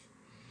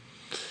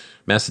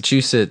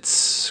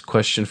 Massachusetts,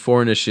 question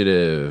 4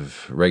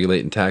 initiative,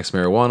 regulate and tax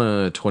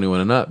marijuana, 21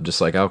 and up, just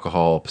like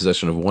alcohol,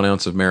 possession of 1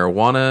 ounce of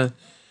marijuana,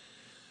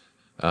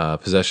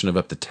 possession of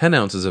up to 10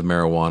 ounces of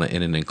marijuana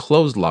in an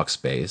enclosed locked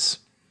space,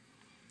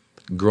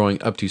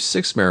 growing up to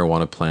 6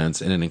 marijuana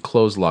plants in an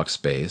enclosed locked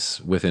space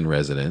within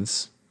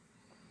residence,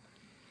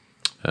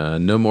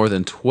 no more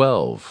than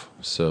 12,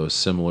 so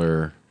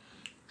similar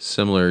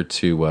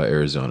to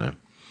Arizona.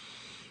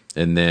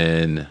 And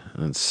then,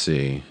 let's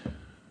see.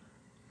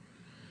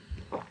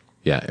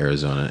 Yeah,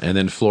 Arizona. And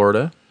then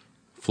Florida.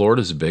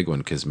 Florida's a big one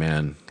because,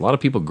 man, a lot of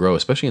people grow,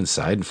 especially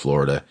inside in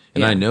Florida.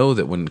 And I know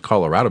that when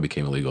Colorado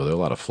became illegal, there were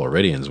a lot of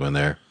Floridians went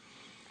there.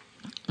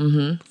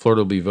 Mm-hmm.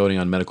 Florida will be voting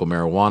on medical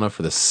marijuana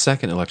for the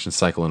 2nd election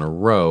cycle in a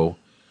row.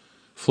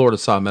 Florida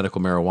saw medical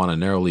marijuana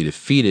narrowly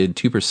defeated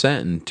 2%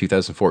 in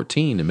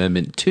 2014.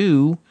 Amendment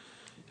 2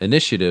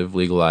 initiative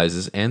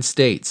legalizes and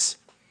states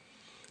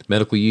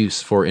medical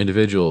use for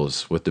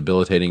individuals with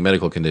debilitating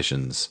medical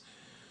conditions,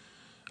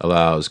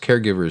 allows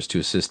caregivers to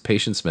assist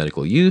patients'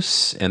 medical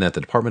use, and that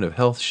the Department of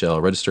Health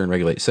shall register and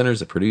regulate centers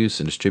that produce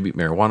and distribute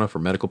marijuana for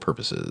medical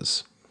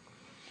purposes.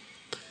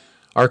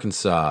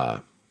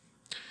 Arkansas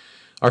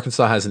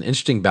has an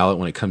interesting ballot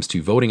when it comes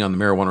to voting on the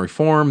marijuana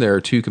reform. There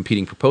are 2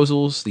 competing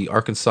proposals, the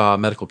Arkansas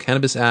Medical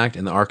Cannabis Act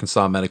and the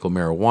Arkansas Medical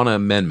Marijuana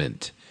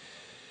Amendment.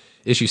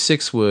 Issue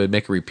 6 would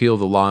make a repeal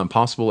of the law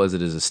impossible as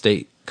it is a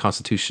state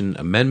constitution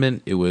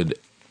amendment. It would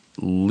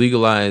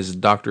legalize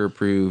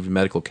doctor-approved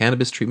medical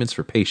cannabis treatments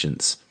for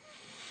patients.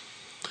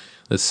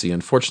 Let's see.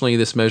 Unfortunately,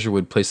 this measure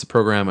would place the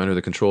program under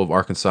the control of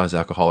Arkansas's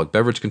Alcoholic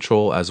Beverage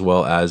Control as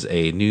well as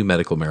a new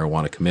medical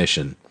marijuana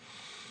commission.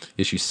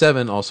 Issue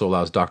 7 also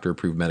allows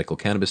doctor-approved medical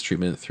cannabis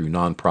treatment through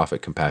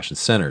nonprofit compassion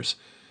centers.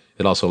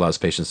 It also allows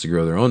patients to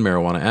grow their own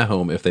marijuana at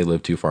home if they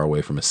live too far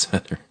away from a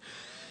center.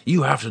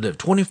 You have to live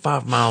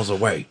 25 miles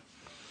away.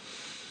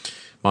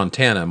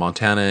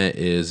 Montana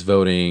is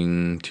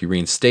voting to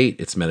reinstate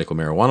its medical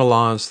marijuana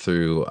laws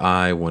through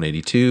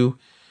I-182.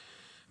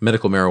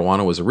 Medical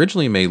marijuana was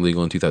originally made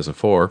legal in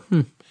 2004.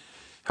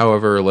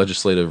 However,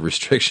 legislative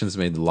restrictions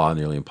made the law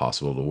nearly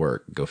impossible to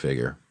work. Go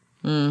figure.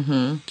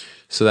 Mm-hmm.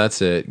 So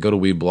that's it. Go to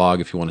Weed Blog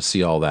if you want to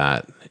see all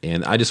that.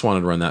 And I just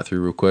wanted to run that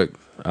through real quick,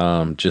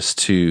 just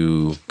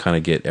to kind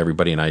of get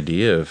everybody an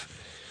idea of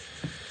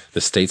the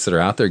states that are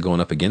out there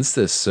going up against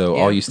this. So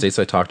all you states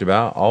I talked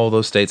about, all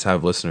those states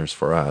have listeners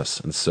for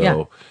us. And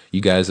so you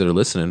guys that are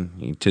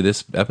listening to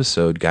this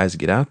episode, guys,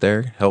 get out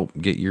there, help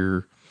get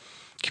your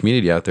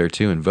community out there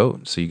too and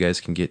vote so you guys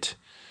can get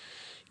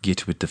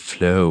with the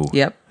flow.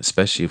 Yep.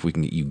 Especially if we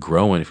can get you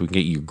growing. If we can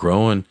get you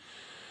growing,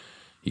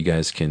 you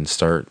guys can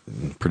start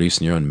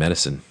producing your own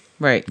medicine.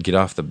 Right. Get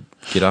off the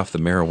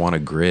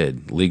marijuana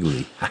grid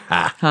legally.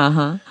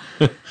 Uh-huh.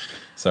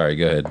 Sorry,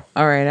 go ahead.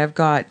 All right, I've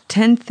got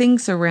 10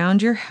 things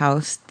around your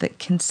house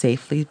that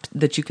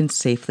you can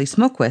safely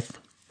smoke with.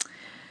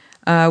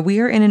 We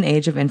are in an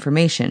age of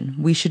information.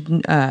 We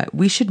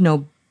should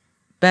know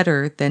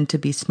better than to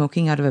be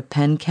smoking out of a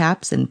pen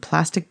caps and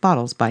plastic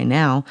bottles by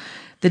now.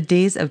 The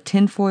days of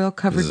tinfoil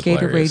covered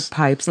Gatorade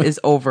pipes is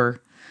over.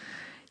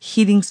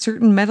 Heating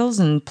certain metals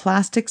and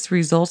plastics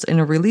results in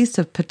a release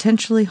of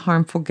potentially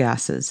harmful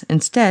gases.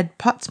 Instead,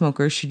 pot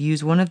smokers should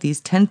use one of these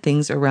 10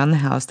 things around the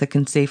house that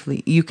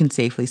you can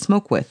safely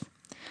smoke with.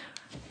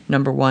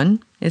 Number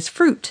 1 is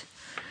fruit.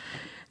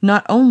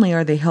 Not only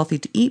are they healthy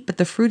to eat, but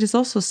the fruit is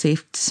also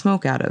safe to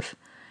smoke out of.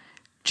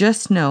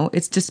 Just know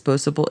it's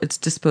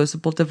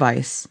disposable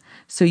device,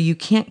 so you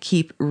can't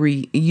keep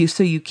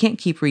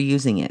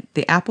reusing it.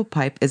 The apple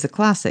pipe is a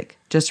classic.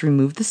 Just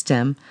remove the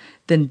stem,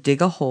 then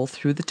dig a hole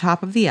through the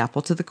top of the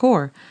apple to the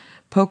core.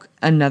 Poke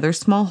another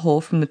small hole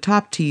from the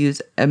top to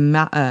use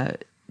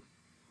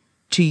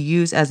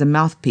as a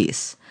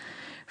mouthpiece.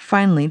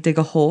 Finally, dig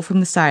a hole from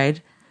the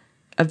side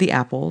of the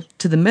apple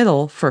to the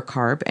middle for a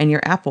carb, and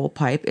your apple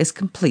pipe is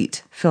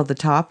complete. Fill the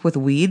top with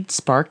weed,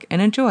 spark,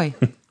 and enjoy.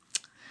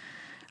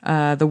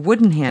 The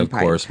wooden handpipe. Of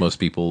course,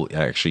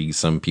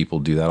 some people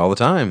do that all the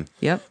time.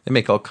 Yep. They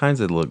make all kinds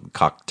of little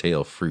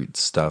cocktail fruit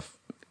stuff,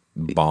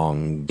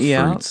 bong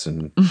Yeah. fruits,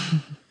 and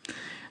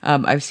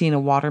I've seen a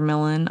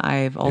watermelon.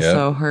 I've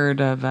also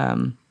heard of,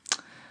 I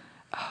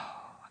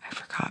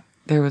forgot.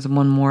 There was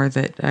one more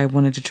that I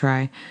wanted to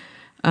try.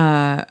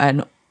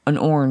 An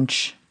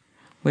orange,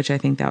 which I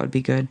think that would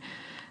be good.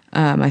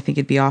 I think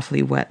it'd be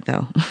awfully wet,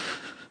 though.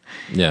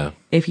 yeah.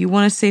 If you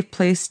want a safe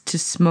place to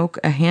smoke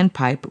a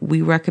handpipe,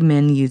 we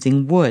recommend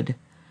using wood.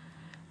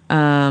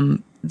 The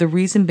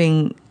reason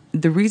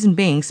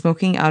being,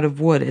 smoking out of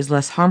wood is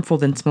less harmful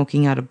than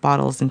smoking out of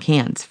bottles and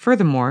cans.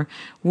 Furthermore,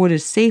 wood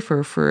is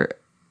safer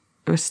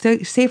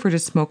to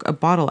smoke a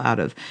bottle out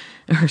of,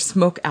 or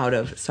smoke out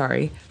of.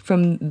 Sorry,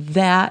 from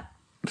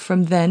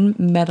then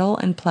metal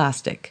and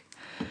plastic.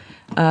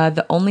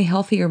 The only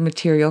healthier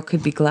material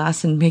could be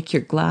glass, and make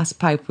your glass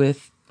pipe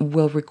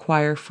will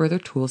require further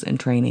tools and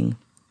training.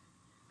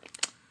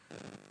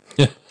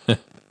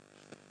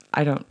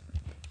 I don't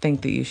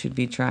think that you should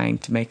be trying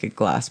to make a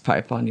glass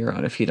pipe on your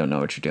own if you don't know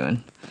what you're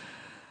doing.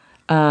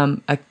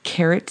 A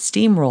carrot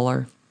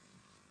steamroller.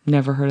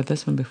 Never heard of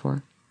this one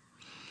before.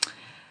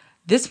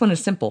 This one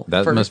is simple.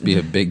 That must be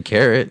a big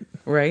carrot.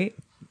 Right?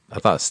 I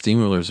thought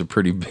steamrollers are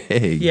pretty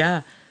big.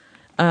 Yeah.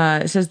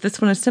 It says this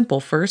one is simple.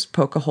 First,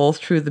 poke a hole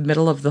through the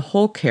middle of the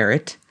whole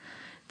carrot.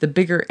 The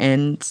bigger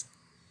end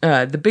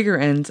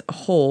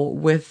hole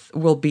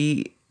will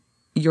be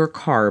your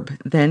carb.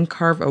 Then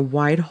carve a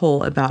wide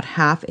hole about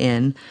half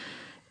an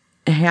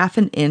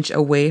inch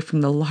away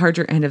from the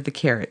larger end of the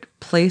carrot.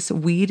 Place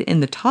weed in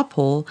the top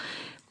hole.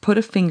 Put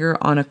a finger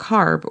on a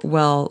carb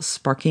while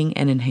sparking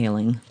and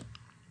inhaling.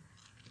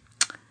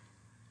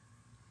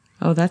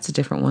 Oh, that's a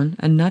different one.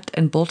 A nut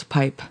and bolt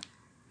pipe.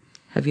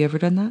 Have you ever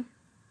done that?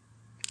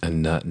 A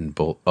nut and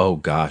bolt. Oh,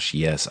 gosh,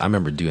 yes. I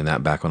remember doing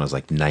that back when I was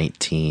like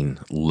 19.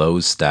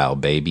 Lowe's style,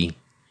 baby.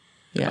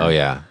 Yeah. Oh,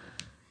 yeah.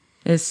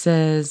 It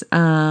says...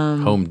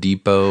 Home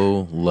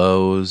Depot,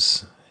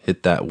 Lowe's.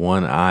 Hit that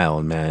one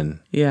aisle, man.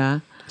 Yeah.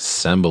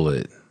 Assemble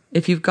it.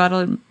 If you've got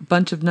a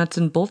bunch of nuts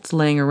and bolts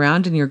laying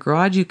around in your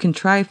garage, you can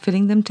try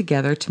fitting them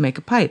together to make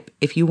a pipe.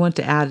 If you want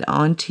to add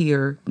on to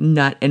your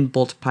nut and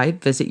bolt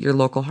pipe, visit your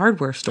local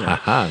hardware store.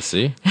 Aha,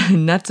 see?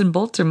 Nuts and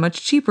bolts are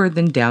much cheaper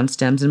than down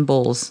stems and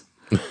bowls.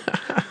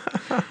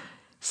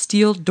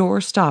 Steel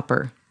door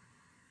stopper.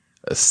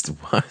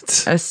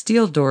 What? A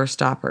steel door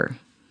stopper.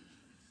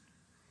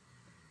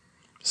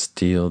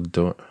 Steel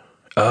door.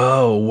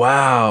 Oh,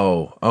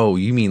 wow. Oh,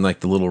 you mean like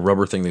the little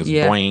rubber thing that goes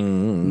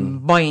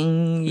boing.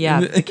 Boing.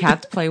 Yeah, the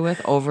cats play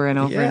with over and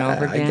over and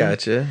over again.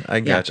 I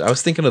gotcha. I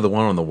was thinking of the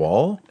one on the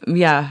wall.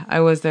 Yeah, I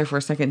was there for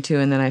a second too,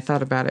 and then I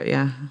thought about it,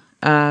 yeah.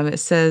 It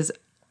says,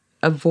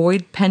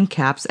 avoid pen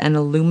caps and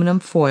aluminum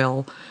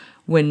foil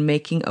when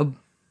making a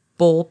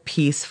bowl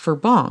piece for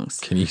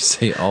bongs. Can you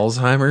say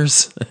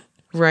Alzheimer's?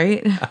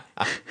 Right?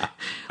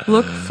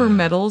 Look for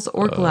metals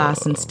or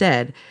glass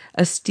instead.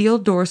 A steel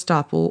door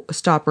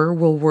stopper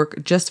will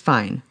work just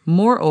fine.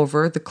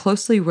 Moreover, the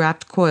closely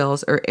wrapped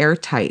coils are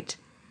airtight.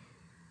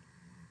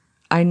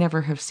 I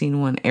never have seen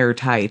one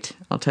airtight,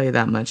 I'll tell you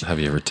that much. Have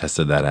you ever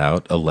tested that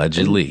out?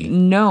 Allegedly.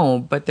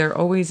 No, but they're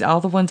always, all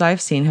the ones I've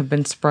seen have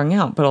been sprung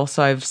out, but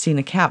also I've seen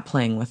a cat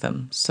playing with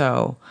them,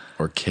 so.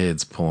 Or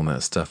kids pulling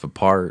that stuff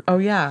apart. Oh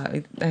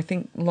yeah, I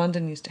think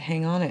London used to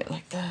hang on it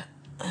like that.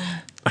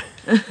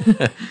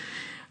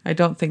 I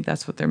don't think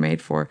that's what they're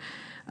made for.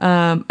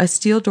 A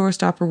steel door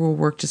stopper will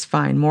work just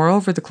fine.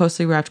 Moreover, the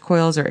closely wrapped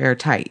coils are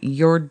airtight.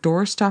 Your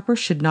door stopper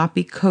should not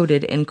be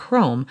coated in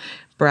chrome,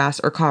 brass,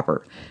 or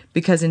copper,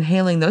 because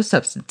inhaling those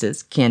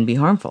substances can be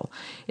harmful.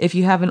 If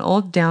you have an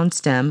old down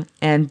stem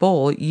and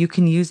bowl, you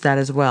can use that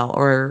as well,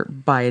 or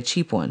buy a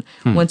cheap one.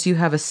 Once you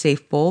have a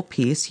safe bowl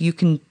piece, you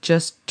can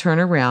just turn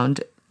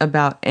around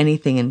about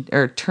anything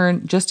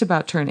turn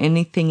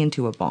anything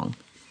into a bong.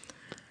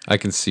 I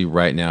can see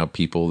right now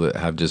people that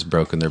have just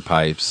broken their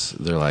pipes.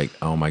 They're like,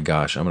 oh my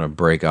gosh, I'm going to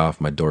break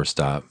off my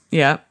doorstop.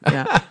 Yeah.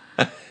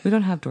 We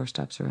don't have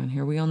doorstops around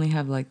here. We only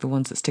have like the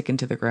ones that stick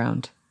into the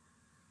ground.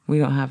 We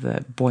don't have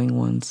the boing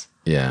ones.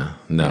 Yeah,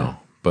 no. Yeah.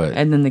 But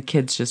and then the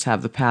kids just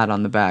have the pad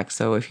on the back,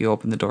 so if you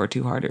open the door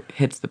too hard, it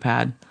hits the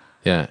pad.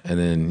 Yeah, and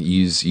then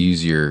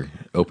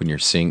open your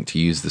sink to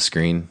use the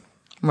screen.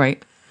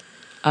 Right.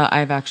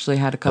 I've actually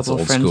had a couple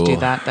of friends do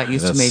that. That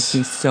used to make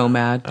me so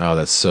mad. Oh,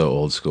 that's so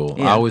old school.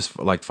 Yeah. I always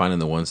liked finding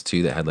the ones,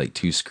 too, that had like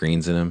two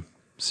screens in them.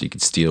 So you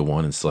could steal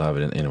one and still have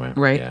it in. Anyway.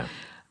 Right.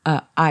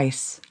 Yeah.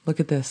 Ice. Look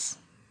at this.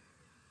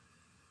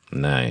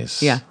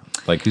 Nice. Yeah.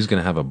 Like, who's going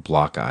to have a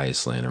block of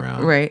ice laying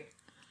around? Right.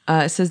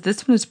 It says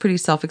this one is pretty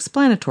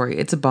self-explanatory.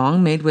 It's a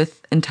bong made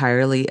with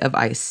entirely of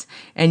ice,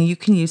 and you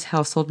can use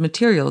household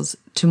materials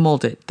to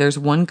mold it. There's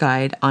one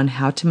guide on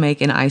how to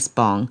make an ice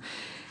bong.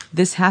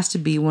 This has to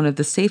be one of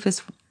the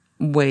safest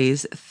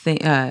ways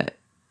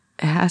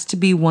It has to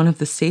be one of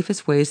the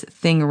safest ways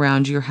thing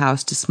around your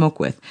house to smoke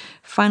with.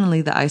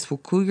 Finally, the ice will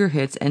cool your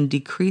hits and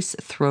decrease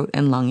throat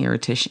and lung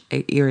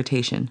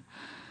irritation.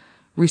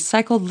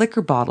 Recycled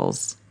liquor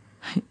bottles.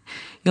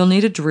 You'll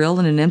need a drill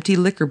and an empty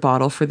liquor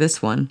bottle for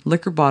this one.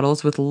 Liquor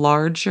bottles with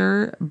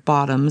larger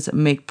bottoms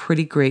make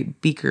pretty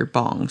great beaker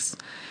bongs.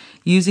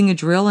 Using a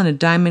drill and a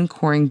diamond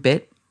coring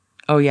bit.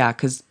 Oh yeah,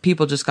 because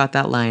people just got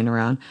that lying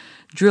around.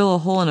 Drill a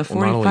hole in a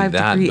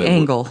 45-degree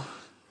angle.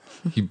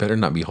 You better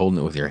not be holding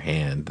it with your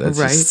hand. That's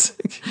right. Just...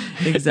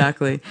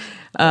 Exactly.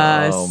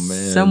 Oh,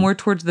 man. Somewhere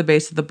towards the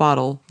base of the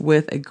bottle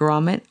with a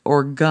grommet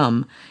or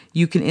gum,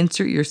 you can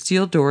insert your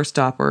steel door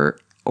stopper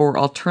or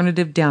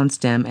alternative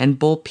downstem and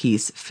bowl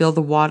piece. Fill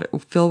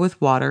with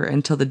water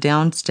until the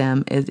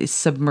downstem is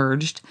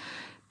submerged.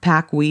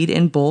 Pack weed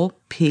in bowl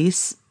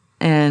piece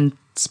and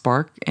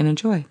spark and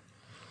enjoy.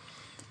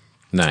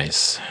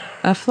 Nice.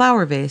 A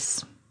flower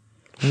vase.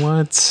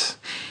 What?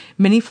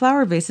 Many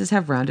flower vases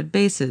have rounded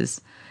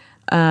bases,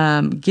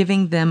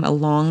 giving them a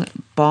long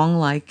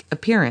bong-like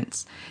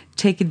appearance.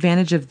 Take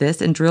advantage of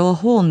this and drill a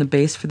hole in the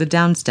base for the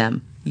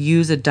downstem.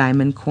 Use a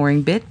diamond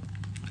coring bit,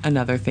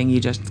 another thing you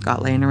just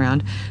got laying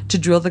around, to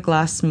drill the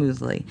glass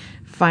smoothly.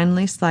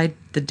 Finally, slide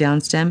the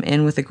downstem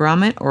in with a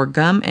grommet or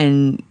gum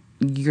and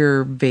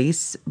your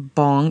vase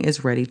bong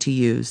is ready to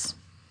use.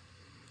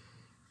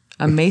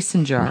 A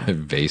mason jar.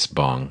 Vase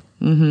bong.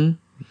 Mm-hmm.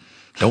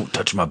 Don't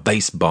touch my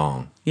base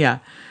bong. Yeah.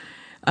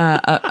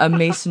 A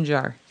mason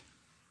jar.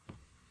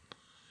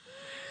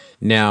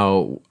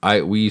 Now,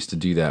 we used to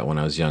do that when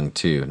I was young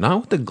too.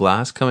 Not with the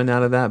glass coming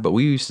out of that, but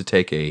we used to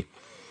take a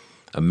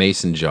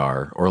mason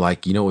jar, or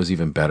like, you know what was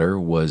even better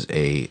was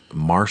a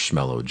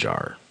marshmallow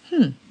jar.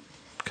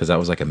 Because that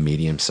was like a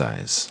medium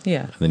size.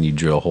 Yeah. And then you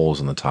drill holes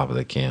in the top of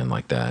the can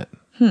like that.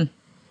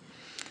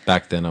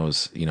 Back then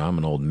I'm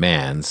an old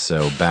man,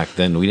 so back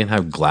then we didn't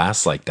have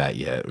glass like that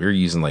yet. We were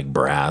using like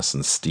brass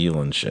and steel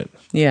and shit.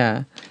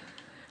 Yeah.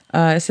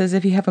 It says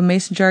if you have a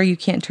mason jar, you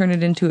can turn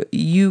it into a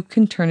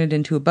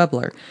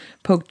bubbler.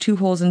 Poke 2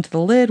 holes into the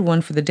lid,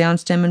 one for the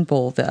downstem and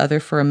bowl, the other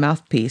for a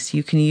mouthpiece.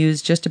 You can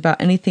use just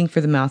about anything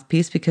for the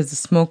mouthpiece because the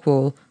smoke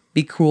will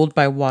be cooled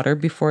by water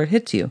before it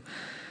hits you.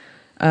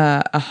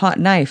 A hot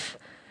knife.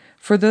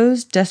 For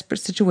those desperate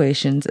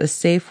situations, a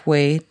safe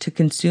way to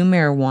consume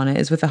marijuana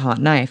is with a hot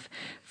knife.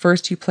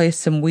 First, you place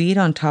some weed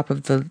on top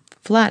of the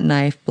flat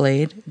knife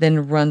blade,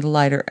 then run the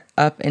lighter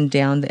up and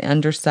down the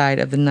underside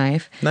of the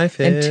knife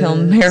until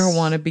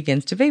marijuana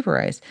begins to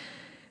vaporize.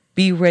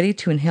 Be ready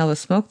to inhale the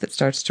smoke that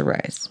starts to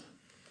rise.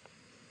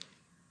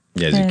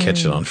 Yeah, as you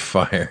catch it on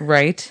fire.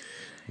 Right?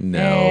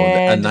 No,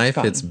 a knife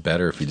hits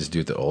better if you just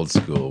do it the old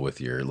school with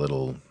your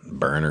little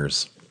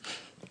burners.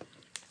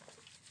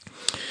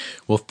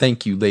 Well,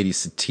 thank you, Lady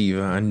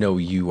Sativa. I know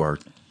you are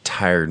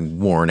tired and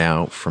worn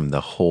out from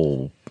the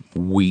whole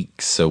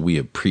week, so we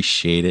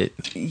appreciate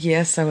it.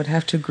 Yes, I would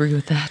have to agree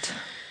with that.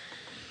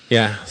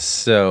 Yeah,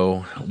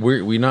 so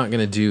we're not going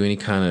to do any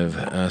kind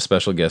of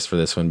special guest for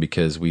this one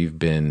because we've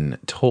been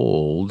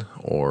told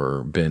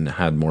or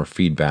had more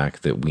feedback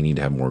that we need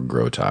to have more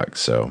Grow Talk.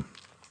 So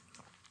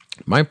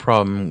my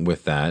problem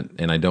with that,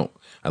 and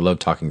I love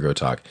talking Grow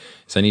Talk,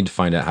 is I need to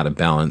find out how to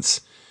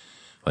balance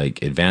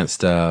like advanced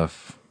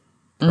stuff,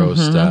 pro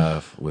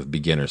stuff with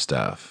beginner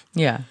stuff.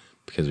 Yeah.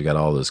 Because we got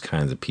all those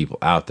kinds of people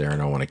out there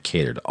and I want to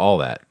cater to all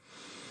that.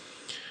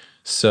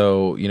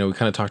 So, we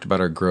kind of talked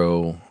about our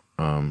grow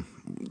a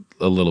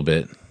little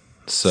bit.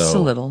 So just a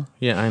little.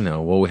 Yeah, I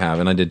know. Well, we have,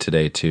 and I did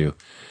today too.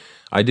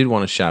 I did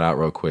want to shout out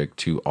real quick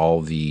to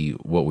all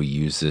what we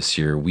used this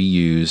year. We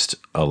used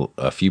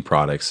a few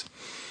products,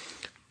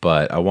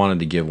 but I wanted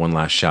to give one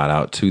last shout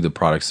out to the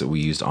products that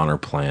we used on our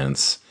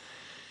plants.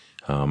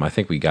 I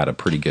think we got a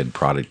pretty good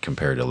product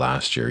compared to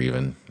last year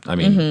even. I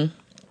mean...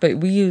 But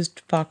we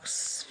used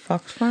Fox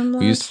Farm last year?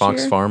 We used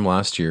Fox Farm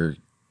last year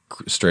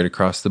straight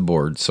across the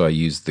board. So I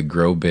used the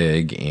Grow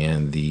Big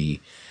and the,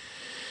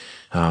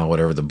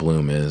 whatever the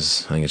Bloom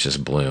is. I think it's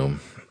just Bloom.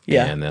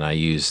 Yeah. And then I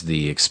used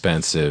the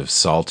expensive,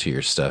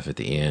 saltier stuff at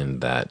the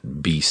end,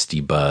 that Beastie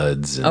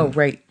Buds. And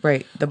right.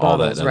 The bottles, all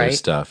that other right?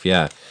 stuff.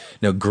 Yeah.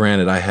 Now,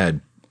 granted, I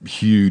had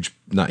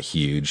not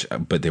huge,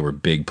 but they were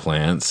big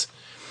plants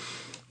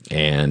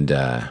and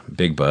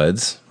big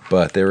buds.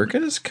 But they were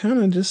just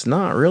kind of just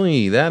not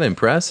really that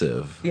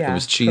impressive. Yeah, it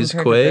was cheese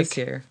compared quick. To this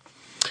year.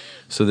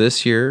 So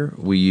this year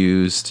we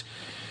used,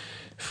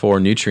 for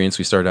nutrients,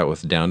 we started out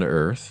with Down to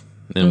Earth.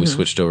 Then we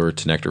switched over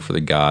to Nectar for the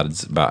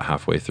Gods about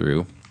halfway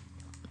through.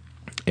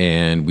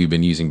 And we've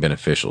been using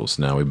beneficials.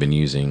 Now we've been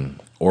using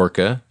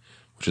Orca,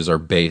 which is our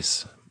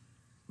base.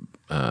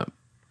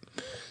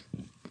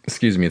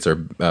 It's our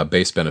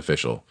base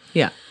beneficial.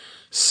 Yeah.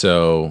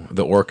 So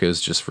the Orca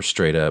is just for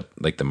straight up,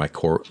 like the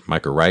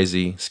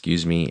mycorrhizae,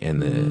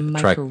 and the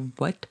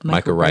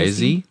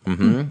mycorrhizae,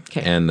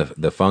 Okay. and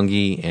the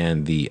fungi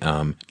and the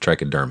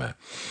trichoderma.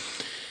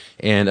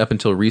 And up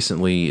until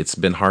recently, it's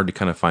been hard to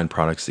kind of find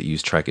products that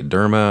use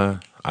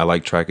trichoderma. I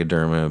like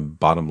trichoderma.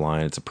 Bottom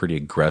line, it's a pretty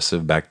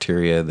aggressive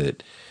bacteria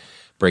that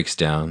breaks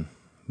down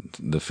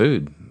the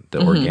food, the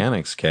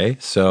organics. Okay,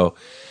 so.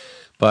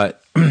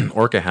 But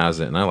Orca has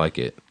it, and I like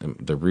it.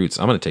 The roots.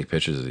 I'm going to take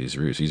pictures of these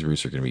roots. These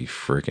roots are going to be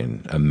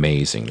freaking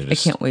amazing. I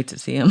can't wait to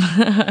see them.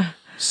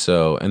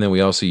 So, and then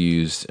we also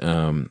used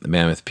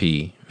Mammoth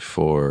P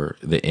for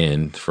the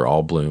end for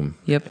all bloom.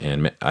 Yep.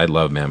 And I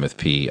love Mammoth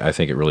P. I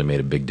think it really made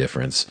a big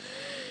difference,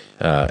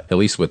 at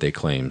least what they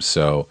claim.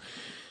 So,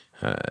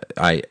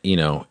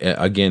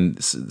 again,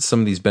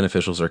 some of these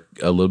beneficials are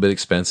a little bit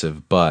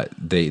expensive, but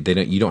they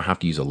don't. You don't have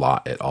to use a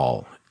lot at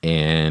all.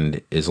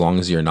 And as long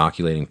as you're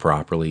inoculating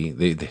properly,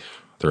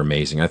 they're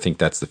amazing. I think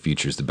that's the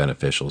future is the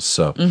beneficials.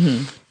 So,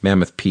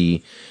 Mammoth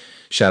P.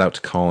 Shout out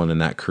to Colin and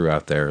that crew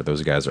out there.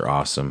 Those guys are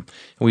awesome.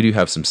 And we do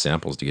have some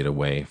samples to get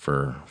away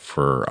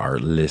for our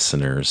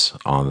listeners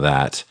on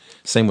that.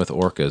 Same with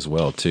Orca as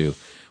well, too.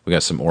 We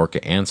got some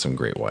Orca and some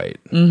Great White.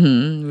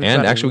 And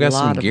actually, we got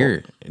some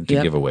gear to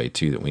give away,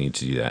 too, that we need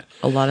to do that.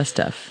 A lot of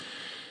stuff.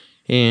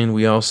 And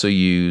we also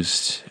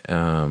used,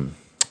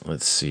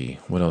 let's see,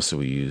 what else did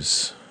we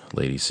use?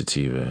 Lady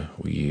Sativa.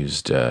 We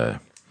used...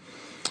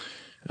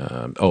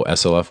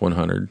 SLF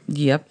 100.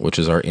 Yep. Which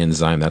is our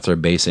enzyme. That's our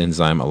base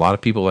enzyme. A lot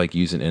of people like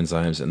using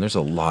enzymes, and there's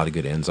a lot of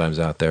good enzymes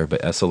out there,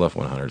 but SLF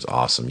 100 is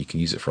awesome. You can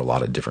use it for a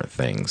lot of different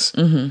things.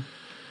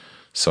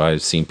 So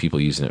I've seen people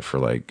using it for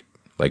like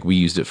we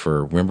used it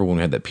for, remember when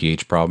we had that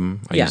pH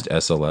problem? I used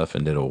SLF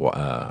and did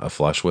a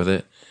flush with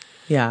it.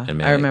 Yeah, And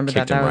man, I remember it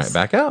kicked that. them right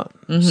back out.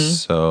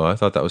 So I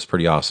thought that was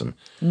pretty awesome.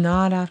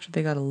 Not after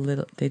they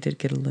did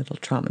get a little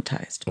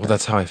traumatized. Well,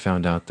 that's how I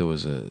found out there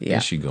was an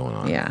issue going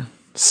on. Yeah.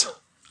 So,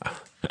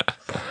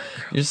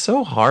 you're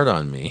so hard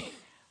on me.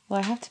 Well,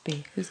 I have to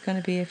be. Who's going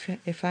to be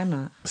if I'm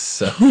not?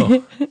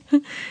 So,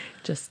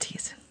 Just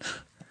teasing.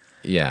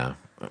 Yeah.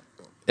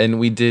 And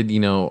we did,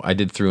 I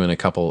did throw in a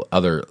couple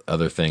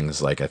other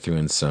things. Like I threw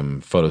in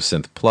some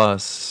Photosynth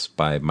Plus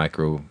by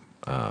Microbe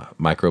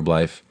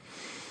Life.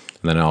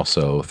 And then I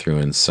also threw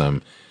in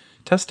some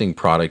testing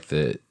product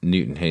that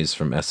Newton Hayes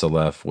from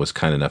SLF was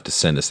kind enough to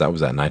send us. That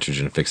was that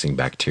nitrogen fixing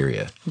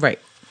bacteria. Right.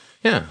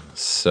 Yeah.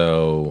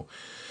 So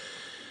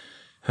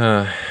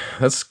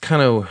that's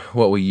kind of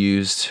what we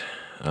used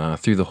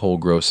through the whole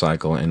grow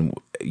cycle. And,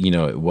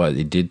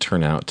 it did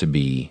turn out to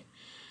be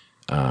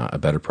a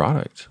better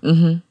product.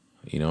 It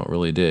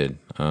really did.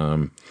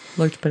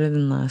 Looked better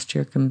than last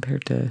year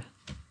compared to...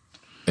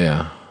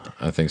 Yeah,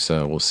 I think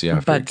so. We'll see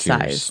after bud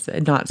size.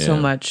 Not so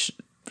much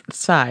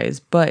size,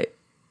 but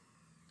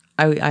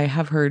I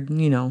have heard,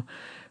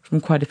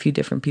 from quite a few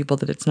different people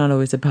that it's not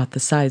always about the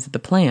size of the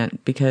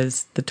plant,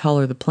 because the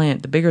taller the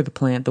plant, the bigger the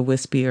plant, the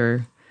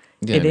wispier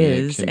it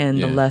is,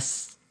 and the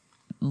less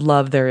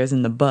love there is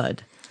in the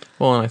bud.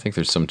 Well, and I think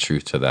there's some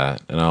truth to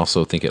that. And I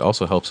also think it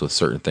also helps with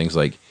certain things.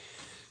 Like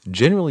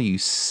generally you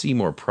see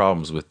more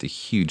problems with the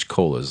huge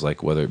colas,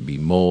 like whether it be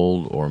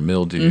mold or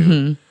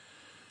mildew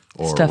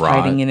or stuff rot,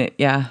 hiding in it.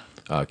 Yeah.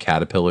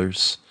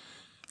 Caterpillars.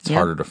 It's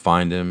harder to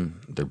find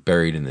them. They're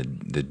buried in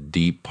the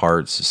deep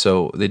parts.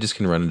 So they just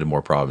can run into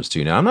more problems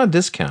too. Now, I'm not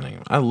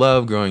discounting. I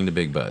love growing the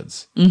big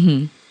buds.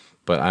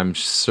 But I'm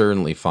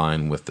certainly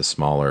fine with the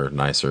smaller,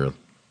 nice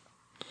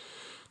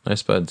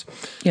buds.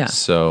 Yeah.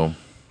 So,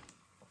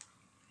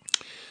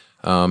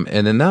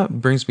 and then that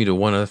brings me to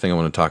one other thing I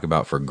want to talk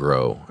about for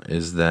grow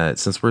is that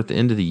since we're at the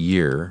end of the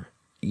year,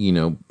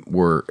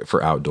 we're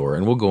for outdoor,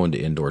 and we'll go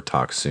into indoor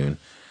talk soon.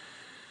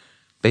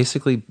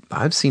 Basically,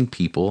 I've seen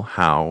people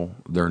how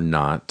they're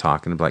not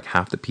talking about, like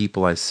half the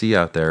people I see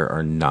out there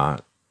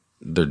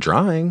they're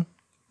drying,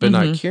 but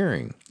not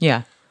curing.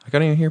 Yeah. I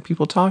don't even hear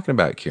people talking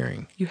about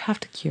curing. You have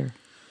to cure.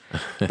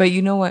 But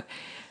you know what?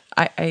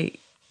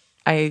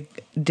 I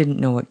didn't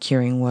know what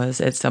curing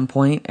was at some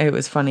point. It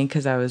was funny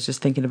because I was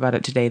just thinking about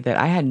it today that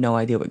I had no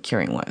idea what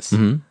curing was.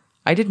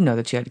 I didn't know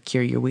that you had to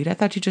cure your weed. I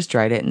thought you just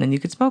dried it and then you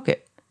could smoke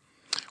it.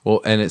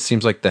 Well, and it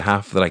seems like the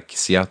half that I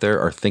see out there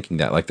are thinking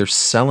that. Like they're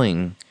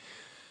selling...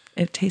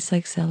 It tastes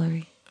like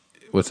celery.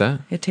 What's that?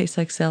 It tastes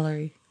like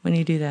celery when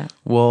you do that.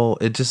 Well,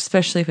 it just...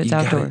 Especially if it's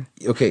outdoor.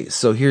 Okay,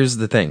 so here's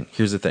the thing.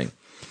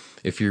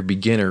 If you're a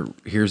beginner,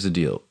 here's the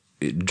deal.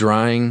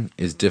 Drying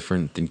is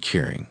different than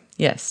curing.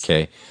 Yes.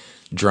 Okay?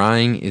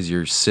 Drying is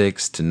your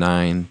 6 to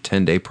 9,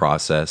 10-day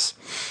process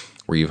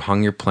where you've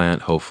hung your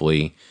plant,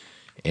 hopefully,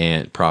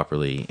 and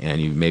properly,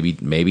 and you've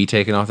maybe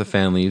taken off the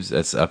fan leaves.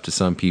 That's up to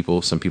some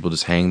people. Some people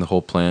just hang the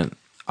whole plant.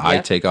 I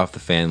take off the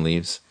fan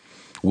leaves.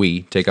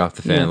 We take off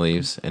the fan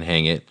leaves and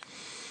hang it,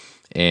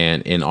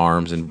 and in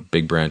arms and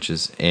big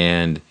branches,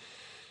 and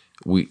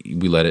we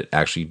let it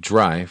actually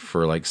dry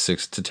for like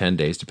 6 to 10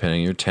 days,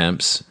 depending on your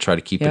temps. Try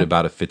to keep it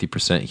about a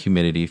 50%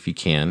 humidity if you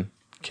can.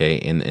 Okay,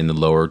 in the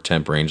lower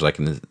temp range, like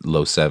in the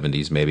low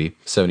 70s, maybe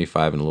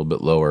 75 and a little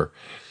bit lower.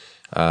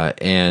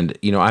 And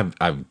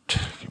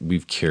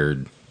we've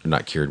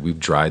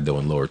dried though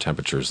in lower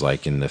temperatures,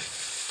 like in the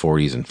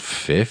 40s and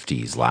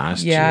 50s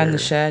last year. Yeah, in the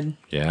shed.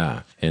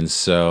 Yeah. And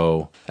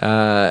so,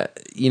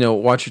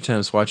 watch your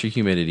temps, watch your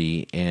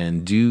humidity,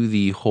 and do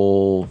the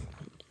whole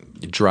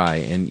dry.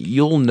 And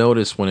you'll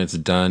notice when it's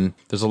done,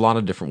 there's a lot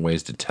of different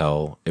ways to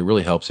tell. It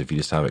really helps if you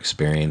just have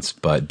experience.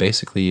 But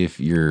basically, if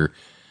your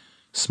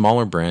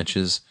smaller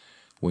branches,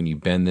 when you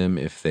bend them,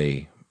 if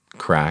they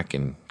crack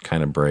and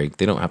kind of break.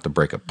 They don't have to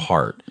break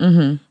apart,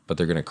 but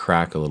they're going to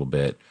crack a little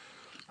bit.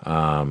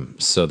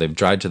 So they've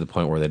dried to the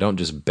point where they don't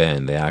just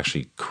bend; they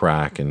actually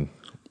crack and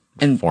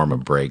form a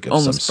break of some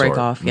Almost sort. break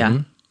off, yeah.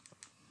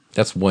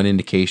 That's one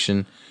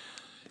indication.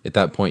 At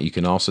that point, you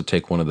can also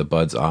take one of the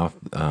buds off,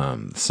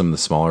 some of the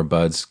smaller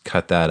buds,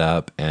 cut that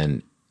up,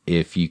 and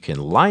if you can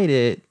light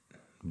it,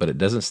 but it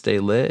doesn't stay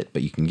lit,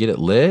 but you can get it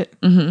lit,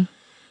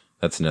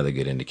 that's another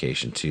good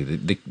indication too.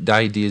 The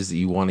idea is that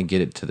you want to get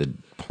it to the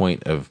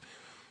point of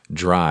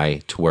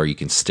dry to where you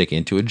can stick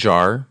into a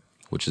jar,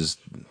 which is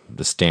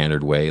the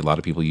standard way. A lot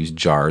of people use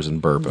jars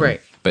and burp them.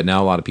 Right. But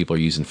now a lot of people are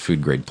using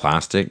food grade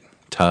plastic,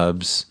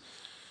 tubs,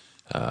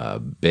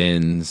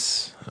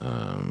 bins,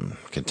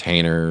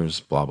 containers,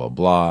 blah, blah,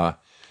 blah,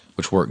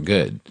 which work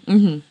good.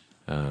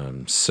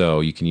 So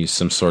you can use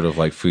some sort of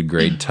like food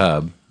grade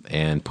tub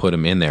and put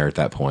them in there at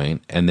that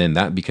point. And then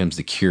that becomes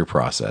the cure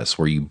process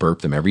where you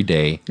burp them every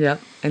day.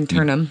 Yep. And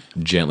turn them.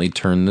 Gently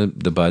turn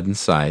the bud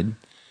inside.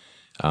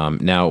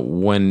 Now,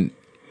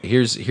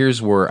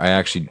 here's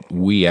where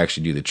we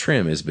actually do the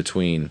trim is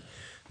between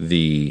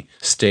the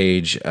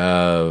stage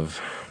of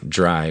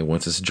dry.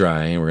 Once it's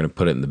dry and we're going to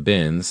put it in the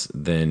bins,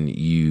 then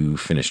you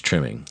finish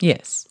trimming.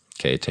 Yes.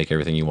 Okay, take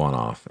everything you want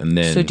off. And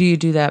then So do you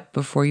do that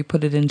before you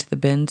put it into the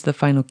bins, the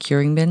final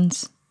curing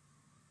bins?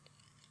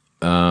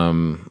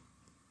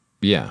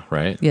 yeah,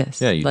 right? Yes.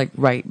 Yeah, like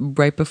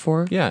right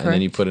before? yeah, and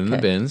then you put it in the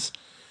bins,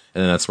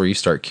 and then that's where you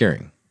start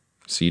curing.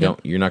 So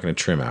you're not going to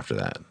trim after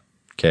that.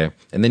 Okay?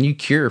 And then you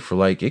cure for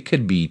like it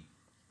could be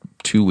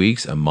 2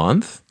 weeks, a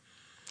month.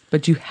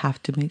 But you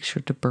have to make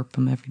sure to burp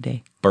them every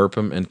day. Burp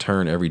them and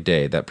turn every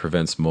day. That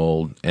prevents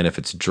mold. And if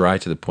it's dry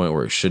to the point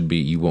where it should be,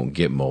 you won't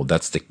get mold.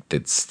 That's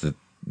the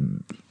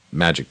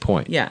magic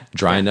point. Yeah.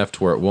 Dry enough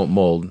to where it won't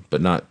mold, but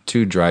not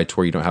too dry to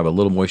where you don't have a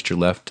little moisture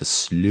left to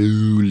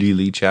slowly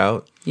leach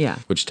out. Yeah.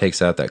 Which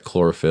takes out that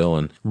chlorophyll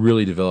and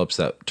really develops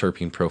that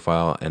terpene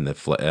profile and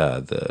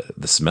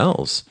the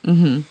smells.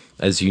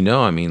 As you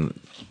know, I mean,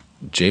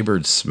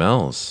 Jaybird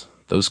smells.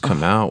 Those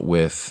come out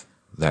with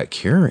that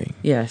curing.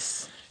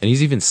 Yes. And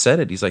he's even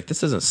said it. He's like,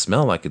 this doesn't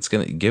smell like it's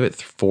going to give it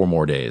 4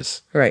 more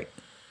days. Right.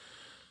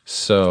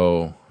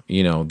 So,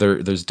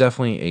 there's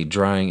definitely a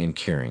drying and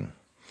curing.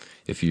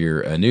 If you're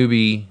a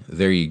newbie,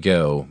 there you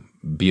go.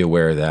 Be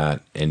aware of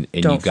that. And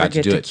Don't you've got to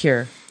forget do to it.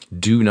 cure.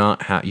 You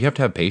have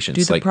to have patience.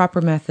 Do the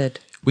proper method.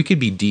 We could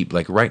be deep.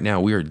 Like right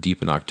now, we are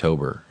deep in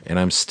October, and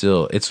I'm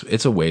still.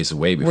 It's a ways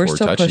away before We're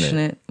still touching pushing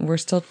it.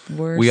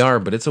 We're We are,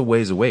 but it's a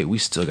ways away. We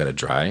still got to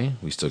dry.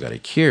 We still got to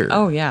cure.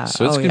 Oh yeah.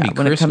 So it's gonna be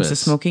when Christmas. it comes to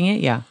smoking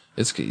it, yeah.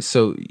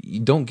 So you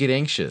don't get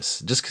anxious.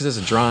 Just because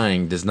it's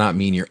drying does not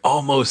mean you're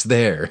almost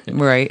there.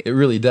 Right. It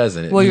really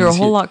doesn't. It Well, you're a means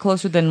whole lot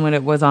closer than when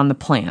it was on the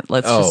plant.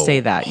 Let's just say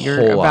that.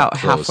 You're about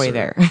halfway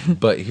there.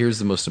 But here's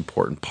the most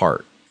important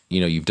part.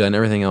 You've done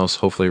everything else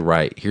hopefully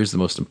right. Here's the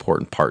most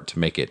important part to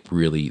make it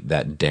really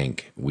that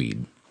dank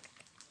weed.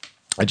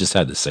 I just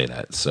had to say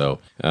that. So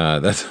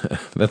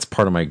that's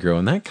part of my grow.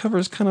 And that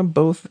covers kind of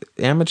both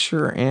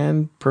amateur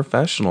and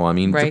professional. I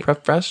mean, Right. The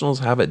professionals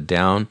have it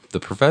down. The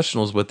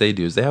professionals, what they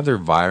do is they have their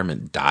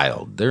environment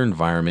dialed. Their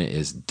environment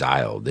is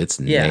dialed. It's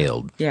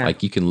nailed. Yeah.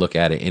 Like you can look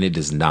at it and it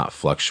does not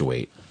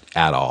fluctuate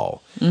at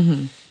all.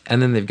 And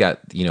then they've got,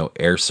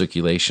 air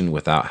circulation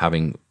without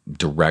having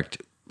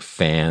direct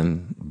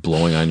fan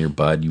blowing on your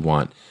bud. You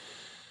want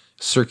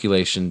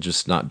circulation,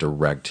 just not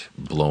direct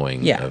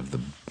blowing of the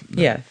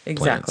Yeah, plants.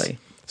 exactly.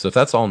 So if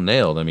that's all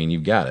nailed, I mean,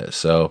 you've got it.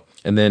 So,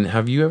 and then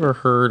have you ever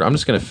heard, I'm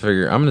going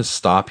to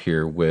stop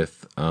here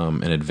with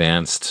an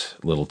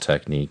advanced little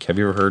technique. Have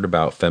you ever heard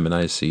about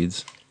feminized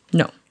seeds?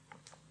 No.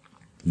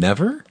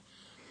 Never?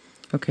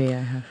 Okay, yeah,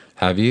 I have.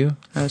 Have you?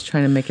 I was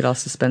trying to make it all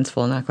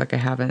suspenseful and act like I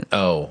haven't.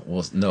 Oh,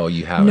 well, no,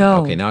 you haven't.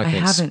 No, Okay, now I can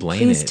haven't. explain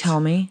Please it. tell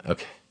me.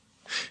 Okay.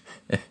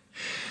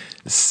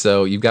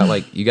 So you got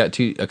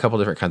a couple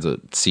different kinds of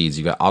seeds.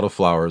 You got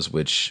autoflowers,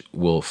 which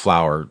will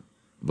flower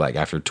like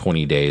after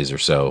 20 days or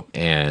so,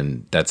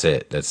 and that's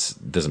it.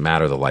 Doesn't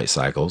matter the light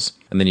cycles.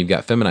 And then you've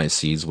got feminized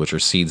seeds, which are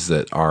seeds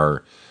that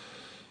are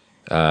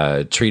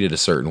treated a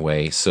certain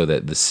way so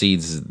that the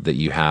seeds that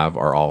you have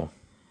are all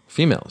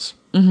females.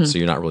 So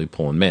you're not really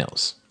pulling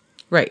males,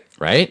 Right.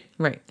 right?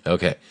 Right.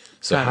 Okay.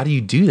 So Got how it. do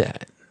you do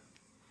that?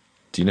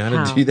 Do you know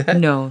how to do that?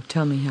 No,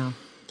 tell me how.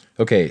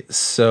 Okay,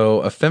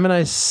 so a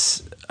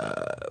feminized,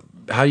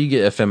 how you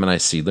get a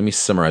feminized seed? Let me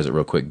summarize it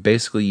real quick.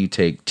 Basically, you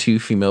take 2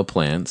 female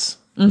plants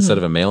instead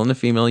of a male and a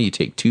female. You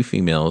take 2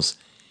 females,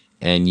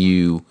 and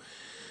you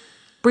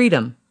Breed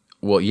them.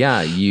 well,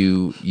 yeah,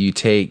 you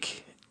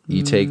take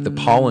the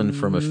pollen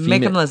from a female.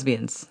 Make them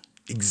lesbians.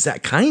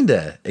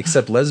 Kinda,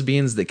 except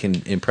lesbians that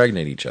can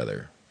impregnate each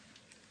other.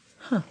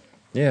 Huh.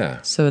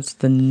 Yeah. So it's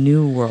the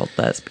new world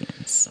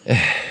lesbians.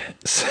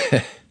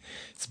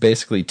 It's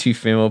basically 2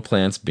 female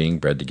plants being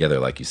bred together,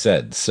 like you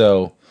said.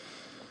 So,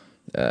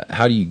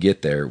 how do you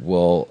get there?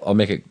 Well,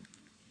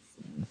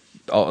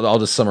 I'll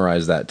just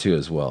summarize that too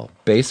as well.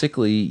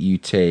 Basically, you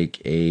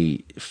take a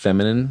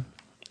feminine,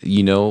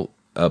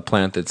 a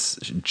plant that's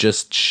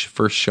just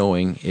for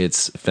showing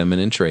its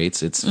feminine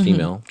traits, its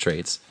female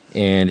traits,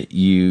 And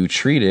you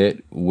treat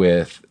it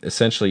with,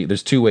 essentially,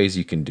 there's two ways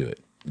you can do it.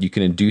 You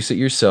can induce it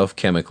yourself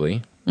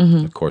chemically.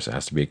 Of course, it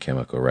has to be a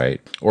chemical, right?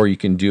 Or you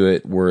can do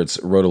it where it's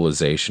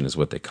rhodolization is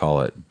what they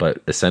call it.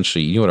 But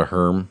essentially, you know what a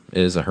herm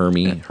is? A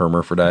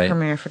hermaphrodite?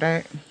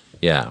 Hermaphrodite.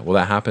 Yeah, well,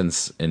 that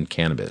happens in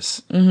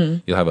cannabis.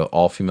 You'll have an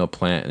all-female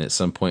plant, and at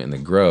some point in the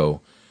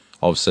grow,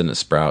 all of a sudden it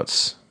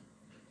sprouts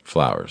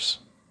flowers.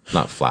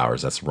 Not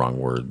flowers, that's the wrong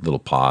word. Little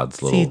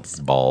pods, little Seeds.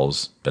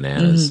 balls,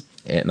 bananas.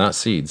 And not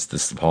seeds,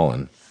 this is the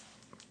pollen.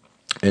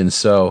 And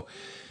so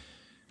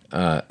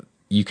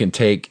you can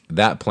take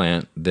that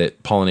plant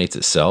that pollinates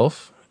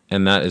itself,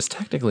 and that is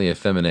technically a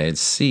feminized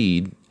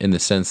seed in the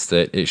sense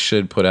that it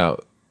should put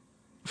out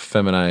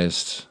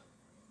feminized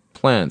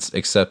plants,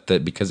 except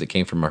that because it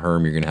came from a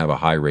herm, you're going to have a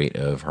high rate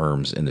of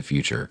herms in the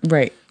future.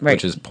 Right.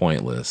 Which is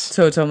pointless.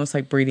 So it's almost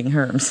like breeding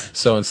herms.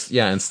 So,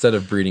 instead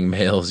of breeding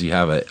males, you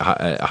have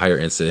a higher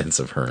incidence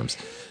of herms.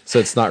 So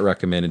it's not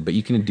recommended, but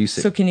you can induce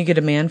it. So can you get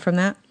a man from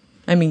that?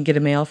 I mean, get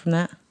a male from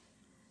that?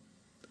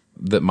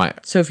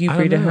 So if you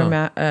breed a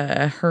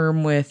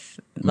herm with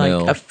like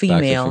Male, a back to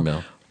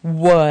female,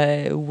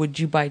 what would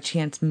you by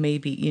chance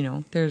maybe,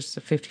 there's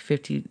a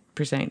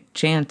 50%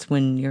 chance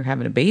when you're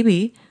having a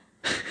baby.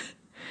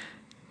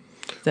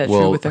 Is that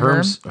true with the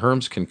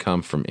herms can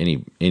come from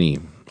any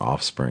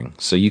offspring.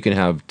 So you can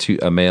have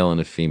a male and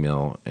a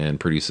female and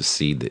produce a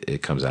seed that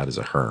it comes out as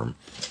a herm.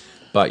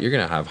 But you're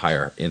going to have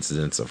higher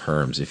incidence of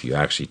herms if you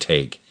actually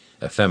take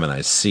a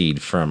feminized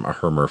seed from a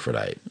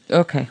hermaphrodite.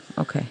 Okay.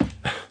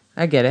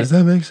 I get it. Does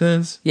that make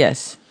sense?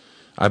 Yes.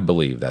 I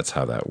believe that's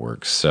how that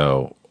works.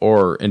 So,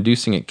 or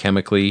inducing it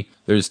chemically,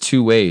 there's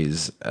two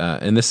ways.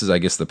 And this is, I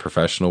guess, the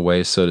professional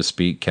way, so to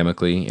speak,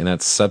 chemically. And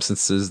that's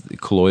substances,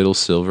 colloidal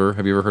silver.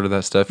 Have you ever heard of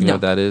that stuff? You know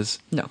what that is?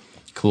 No.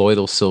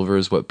 Colloidal silver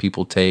is what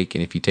people take.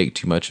 And if you take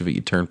too much of it,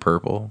 you turn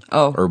purple.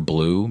 Oh. Or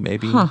blue,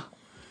 maybe. Huh.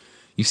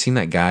 You've seen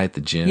that guy at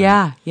the gym?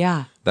 Yeah.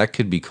 That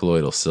could be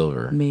colloidal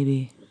silver.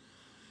 Maybe.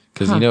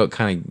 Because, it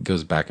kind of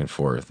goes back and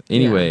forth.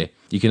 Anyway,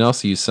 you can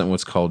also use something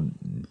what's called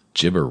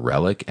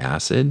gibberellic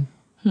acid.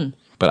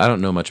 But I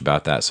don't know much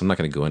about that, so I'm not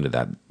going to go into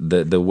that.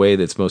 The way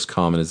that's most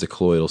common is the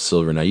colloidal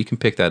silver. Now, you can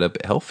pick that up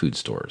at health food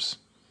stores,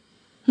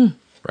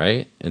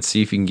 right? And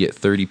see if you can get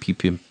 30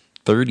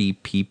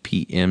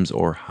 ppms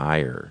or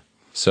higher.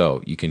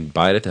 So you can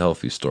buy it at the health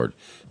food store.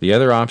 The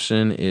other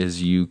option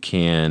is you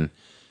can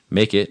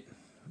make it.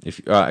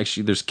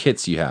 Actually, there's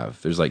kits you have.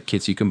 There's like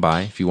kits you can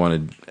buy if you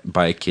want to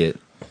buy a kit.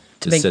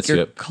 To make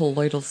your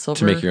colloidal silver?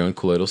 To make your own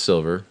colloidal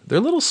silver. They're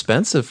a little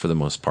expensive for the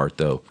most part,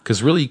 though,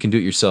 because really you can do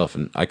it yourself,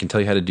 and I can tell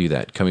you how to do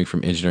that. Coming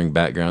from engineering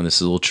background, this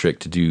is a little trick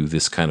to do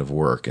this kind of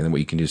work. And then what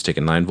you can do is take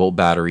a 9-volt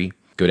battery,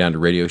 go down to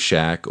Radio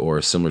Shack or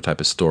a similar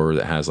type of store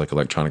that has like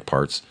electronic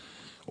parts,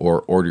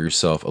 or order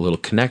yourself a little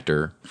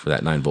connector for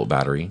that 9-volt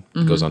battery.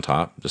 It goes on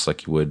top, just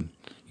like you'd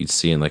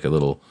see in like a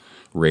little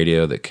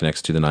radio that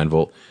connects to the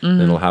 9-volt. Then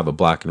it'll have a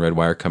black and red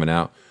wire coming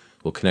out.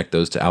 We'll connect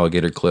those to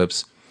alligator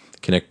clips.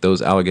 Connect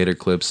those alligator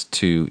clips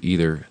to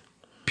either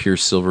pure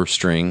silver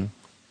string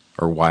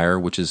or wire,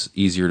 which is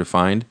easier to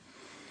find,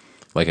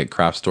 like at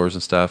craft stores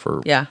and stuff.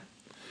 Or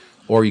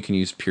you can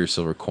use pure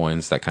silver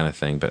coins, that kind of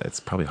thing, but it's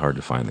probably hard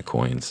to find the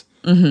coins.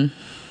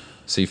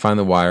 So you find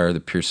the wire,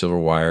 the pure silver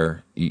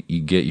wire,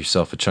 you get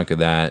yourself a chunk of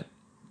that,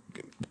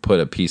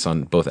 put a piece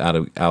on both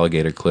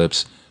alligator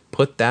clips,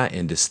 put that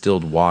in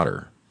distilled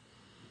water,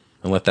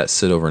 and let that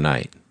sit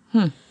overnight.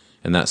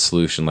 And that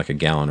solution, like a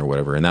gallon or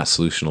whatever, and that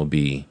solution will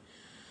be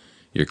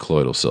your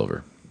colloidal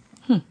silver.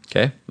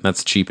 Okay?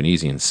 That's cheap and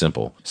easy and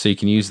simple. So you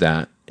can use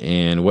that.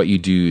 And what you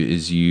do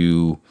is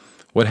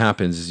what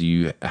happens is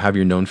you have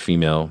your known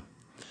female,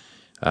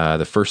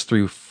 the first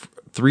 3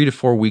 to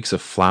 4 weeks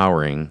of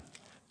flowering,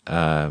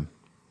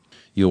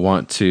 you'll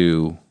want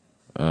to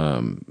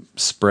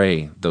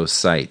spray those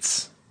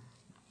sites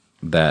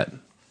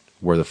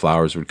where the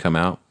flowers would come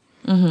out,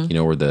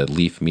 where the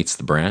leaf meets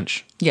the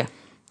branch. Yeah.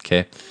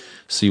 Okay?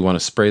 So you want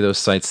to spray those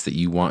sites that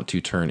you want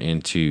to turn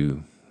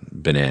into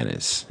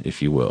bananas,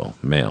 if you will,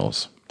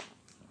 males.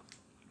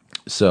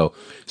 So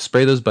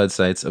spray those bud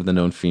sites of the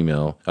known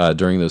female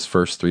during those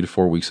first 3 to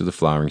 4 weeks of the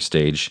flowering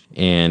stage.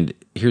 And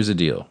here's the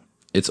deal.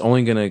 It's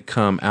only going to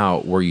come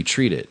out where you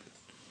treat it.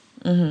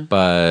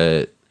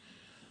 But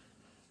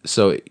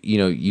so,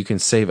 you can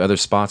save other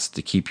spots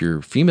to keep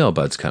your female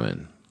buds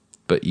coming.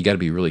 But you got to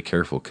be really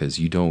careful because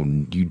you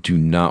do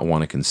not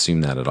want to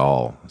consume that at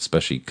all,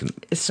 especially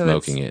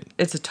smoking it.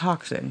 It's a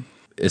toxin.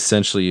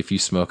 Essentially, if you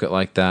smoke it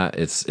like that,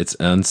 it's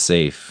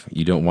unsafe.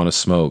 You don't want to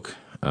smoke.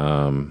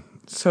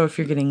 So if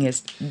you're getting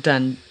this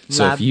done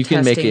lab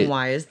testing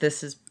wise,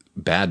 this is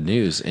bad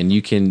news. And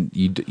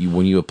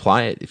when you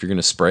apply it, if you're going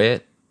to spray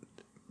it,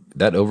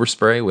 that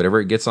overspray,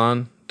 whatever it gets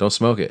on, don't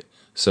smoke it.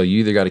 So you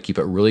either got to keep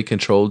it really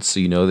controlled so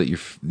you know that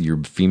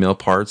your female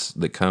parts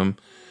that come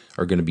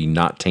are going to be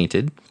not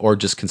tainted, or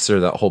just consider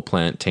that whole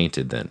plant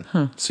tainted then.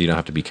 So you don't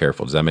have to be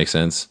careful. Does that make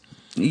sense?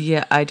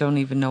 Yeah, I don't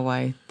even know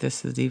why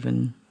this is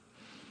even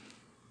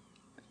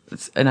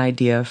an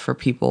idea for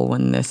people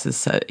when this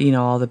is,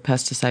 all the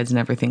pesticides and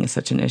everything is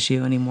such an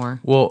issue anymore.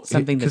 Well,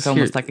 something that's 'cause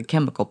almost like a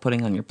chemical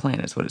putting on your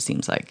plant is what it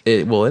seems like.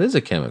 It is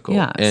a chemical.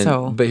 Yeah,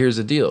 But here's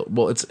the deal.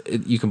 Well,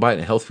 you can buy it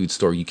in a health food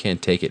store. You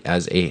can't take it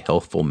as a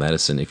healthful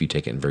medicine if you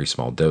take it in very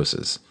small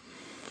doses.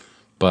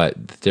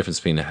 But the difference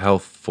between a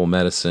healthful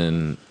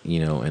medicine,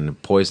 and a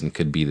poison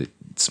could be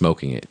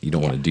smoking it. You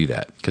don't want to do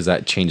that because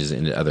that changes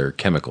into other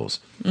chemicals.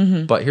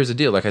 Mm-hmm. But here's the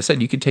deal. Like I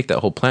said, you could take that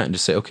whole plant and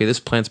just say, okay, this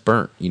plant's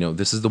burnt.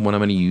 This is the one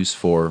I'm going to use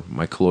for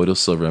my colloidal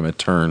silver. I'm going to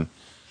turn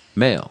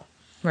male.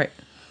 Right.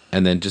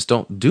 And then just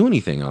don't do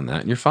anything on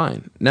that and you're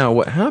fine. Now,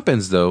 what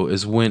happens though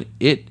is when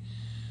it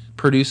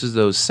produces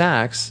those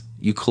sacs,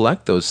 you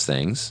collect those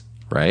things,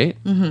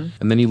 right? Mm-hmm.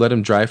 And then you let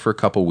them dry for a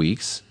couple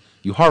weeks.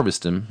 You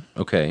harvest them,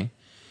 okay?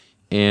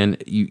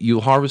 And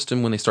you'll harvest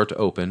them when they start to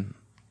open.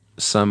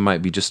 Some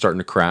might be just starting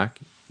to crack.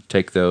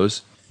 Take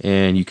those,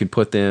 and you can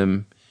put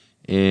them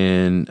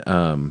in,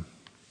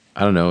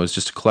 it's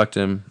just to collect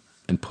them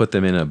and put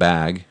them in a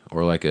bag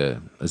or like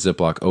a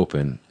Ziploc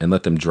open and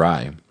let them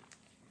dry.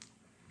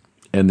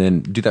 And then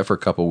do that for a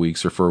couple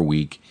weeks or for a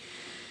week.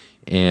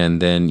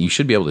 And then you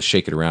should be able to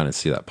shake it around and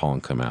see that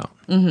pollen come out.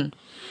 Mm-hmm.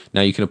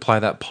 Now, you can apply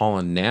that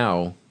pollen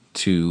now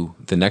to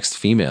the next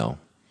female,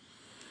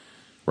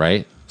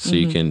 right? So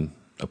you can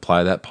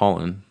apply that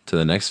pollen to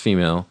the next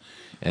female,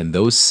 and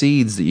those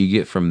seeds that you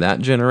get from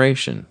that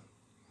generation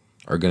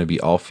are going to be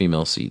all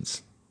female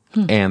seeds.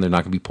 And they're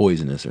not going to be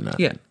poisonous or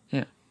nothing.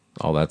 Yeah.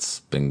 All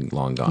that's been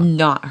long gone.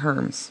 Not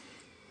herms.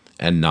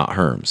 And not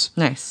herms.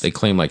 Nice. They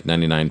claim like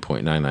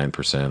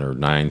 99.99% or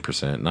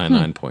 9%,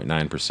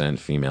 99.9%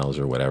 females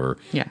or whatever.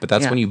 Yeah. But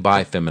that's when you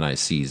buy feminized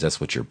seeds. That's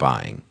what you're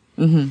buying.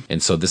 Mm-hmm.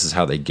 And so this is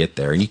how they get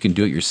there. And you can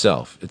do it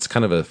yourself. It's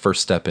kind of a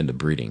first step into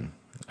breeding,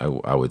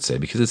 I would say,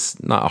 because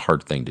it's not a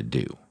hard thing to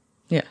do.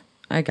 Yeah,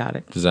 I got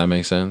it. Does that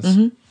make sense?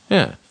 Mm-hmm.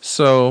 Yeah.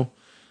 So,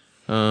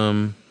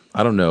 I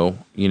don't know.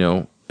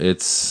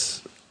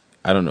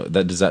 I don't know.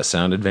 Does that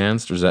sound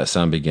advanced or does that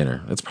sound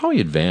beginner? It's probably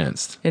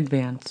advanced.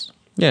 Advanced.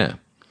 Yeah.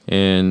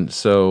 And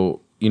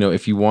so,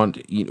 if you want,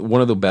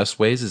 one of the best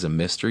ways is a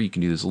mister. You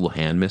can do these little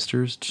hand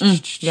misters.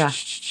 Yeah.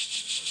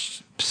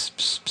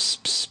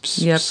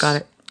 Yep, got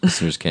it.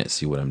 Listeners can't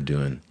see what I'm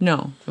doing.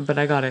 No, but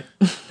I got it.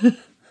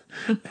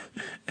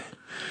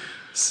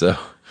 So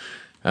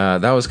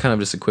that was kind of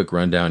just a quick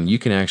rundown. You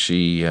can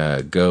actually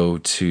go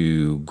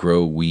to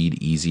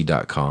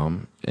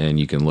growweedeasy.com and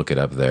you can look it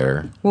up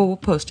there. Well, we'll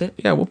post it.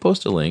 Yeah, we'll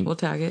post a link. We'll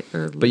tag it.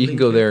 But you can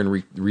go there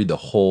and read the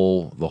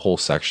whole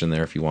section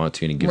there if you want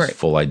to, and it gives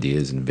full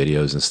ideas and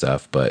videos and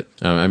stuff. But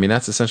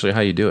that's essentially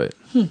how you do it.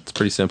 It's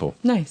pretty simple.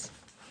 Nice.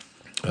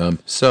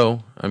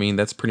 So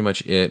that's pretty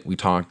much it. We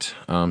talked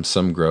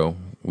some grow.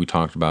 We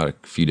talked about a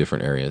few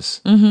different areas.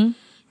 Mm-hmm.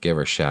 Gave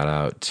our shout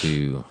out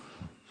to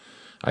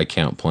I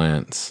Count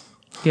Plants.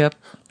 Yep.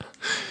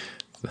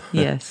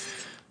 Yes.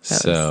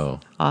 So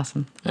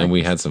awesome. And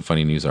we had some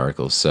funny news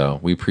articles.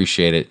 So we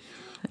appreciate it.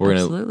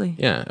 Absolutely.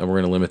 And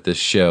we're gonna limit this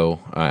show.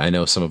 I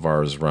know some of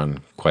ours run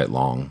quite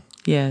long.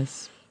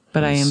 Yes.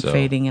 But I am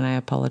fading, and I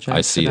apologize.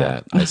 I see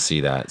that. I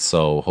see that.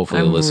 So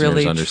hopefully the listeners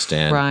really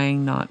understand. I'm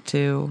trying not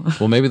to.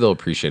 Well, maybe they'll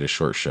appreciate a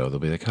short show. They'll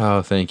be like,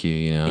 "Oh, thank you."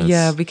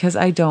 Yeah, because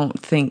I don't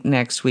think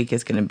next week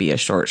is going to be a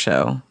short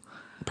show.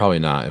 Probably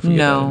not. If we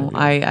get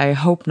I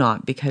hope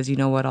not, because you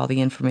know what? All the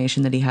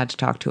information that he had to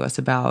talk to us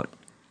about,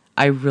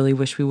 I really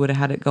wish we would have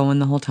had it going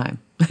the whole time.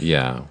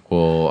 Yeah.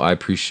 Well, I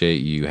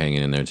appreciate you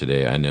hanging in there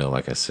today. I know,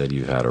 like I said,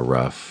 you've had a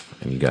rough,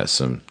 and you got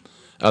some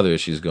other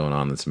issues going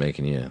on that's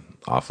making you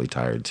awfully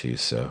tired too.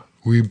 So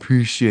we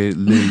appreciate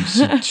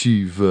Lacey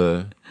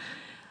Chiva.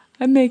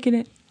 I'm making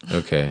it.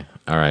 Okay.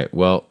 All right.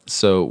 Well,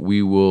 so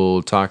we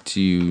will talk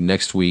to you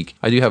next week.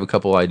 I do have a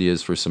couple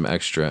ideas for some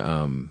extra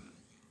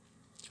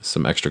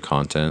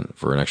content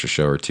for an extra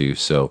show or two.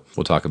 So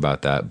we'll talk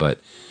about that. But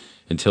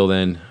until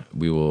then,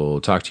 we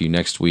will talk to you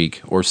next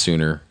week or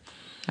sooner.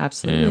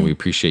 Absolutely. And we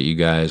appreciate you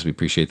guys. We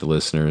appreciate the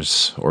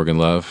listeners. Oregon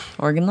love.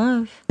 Oregon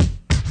love.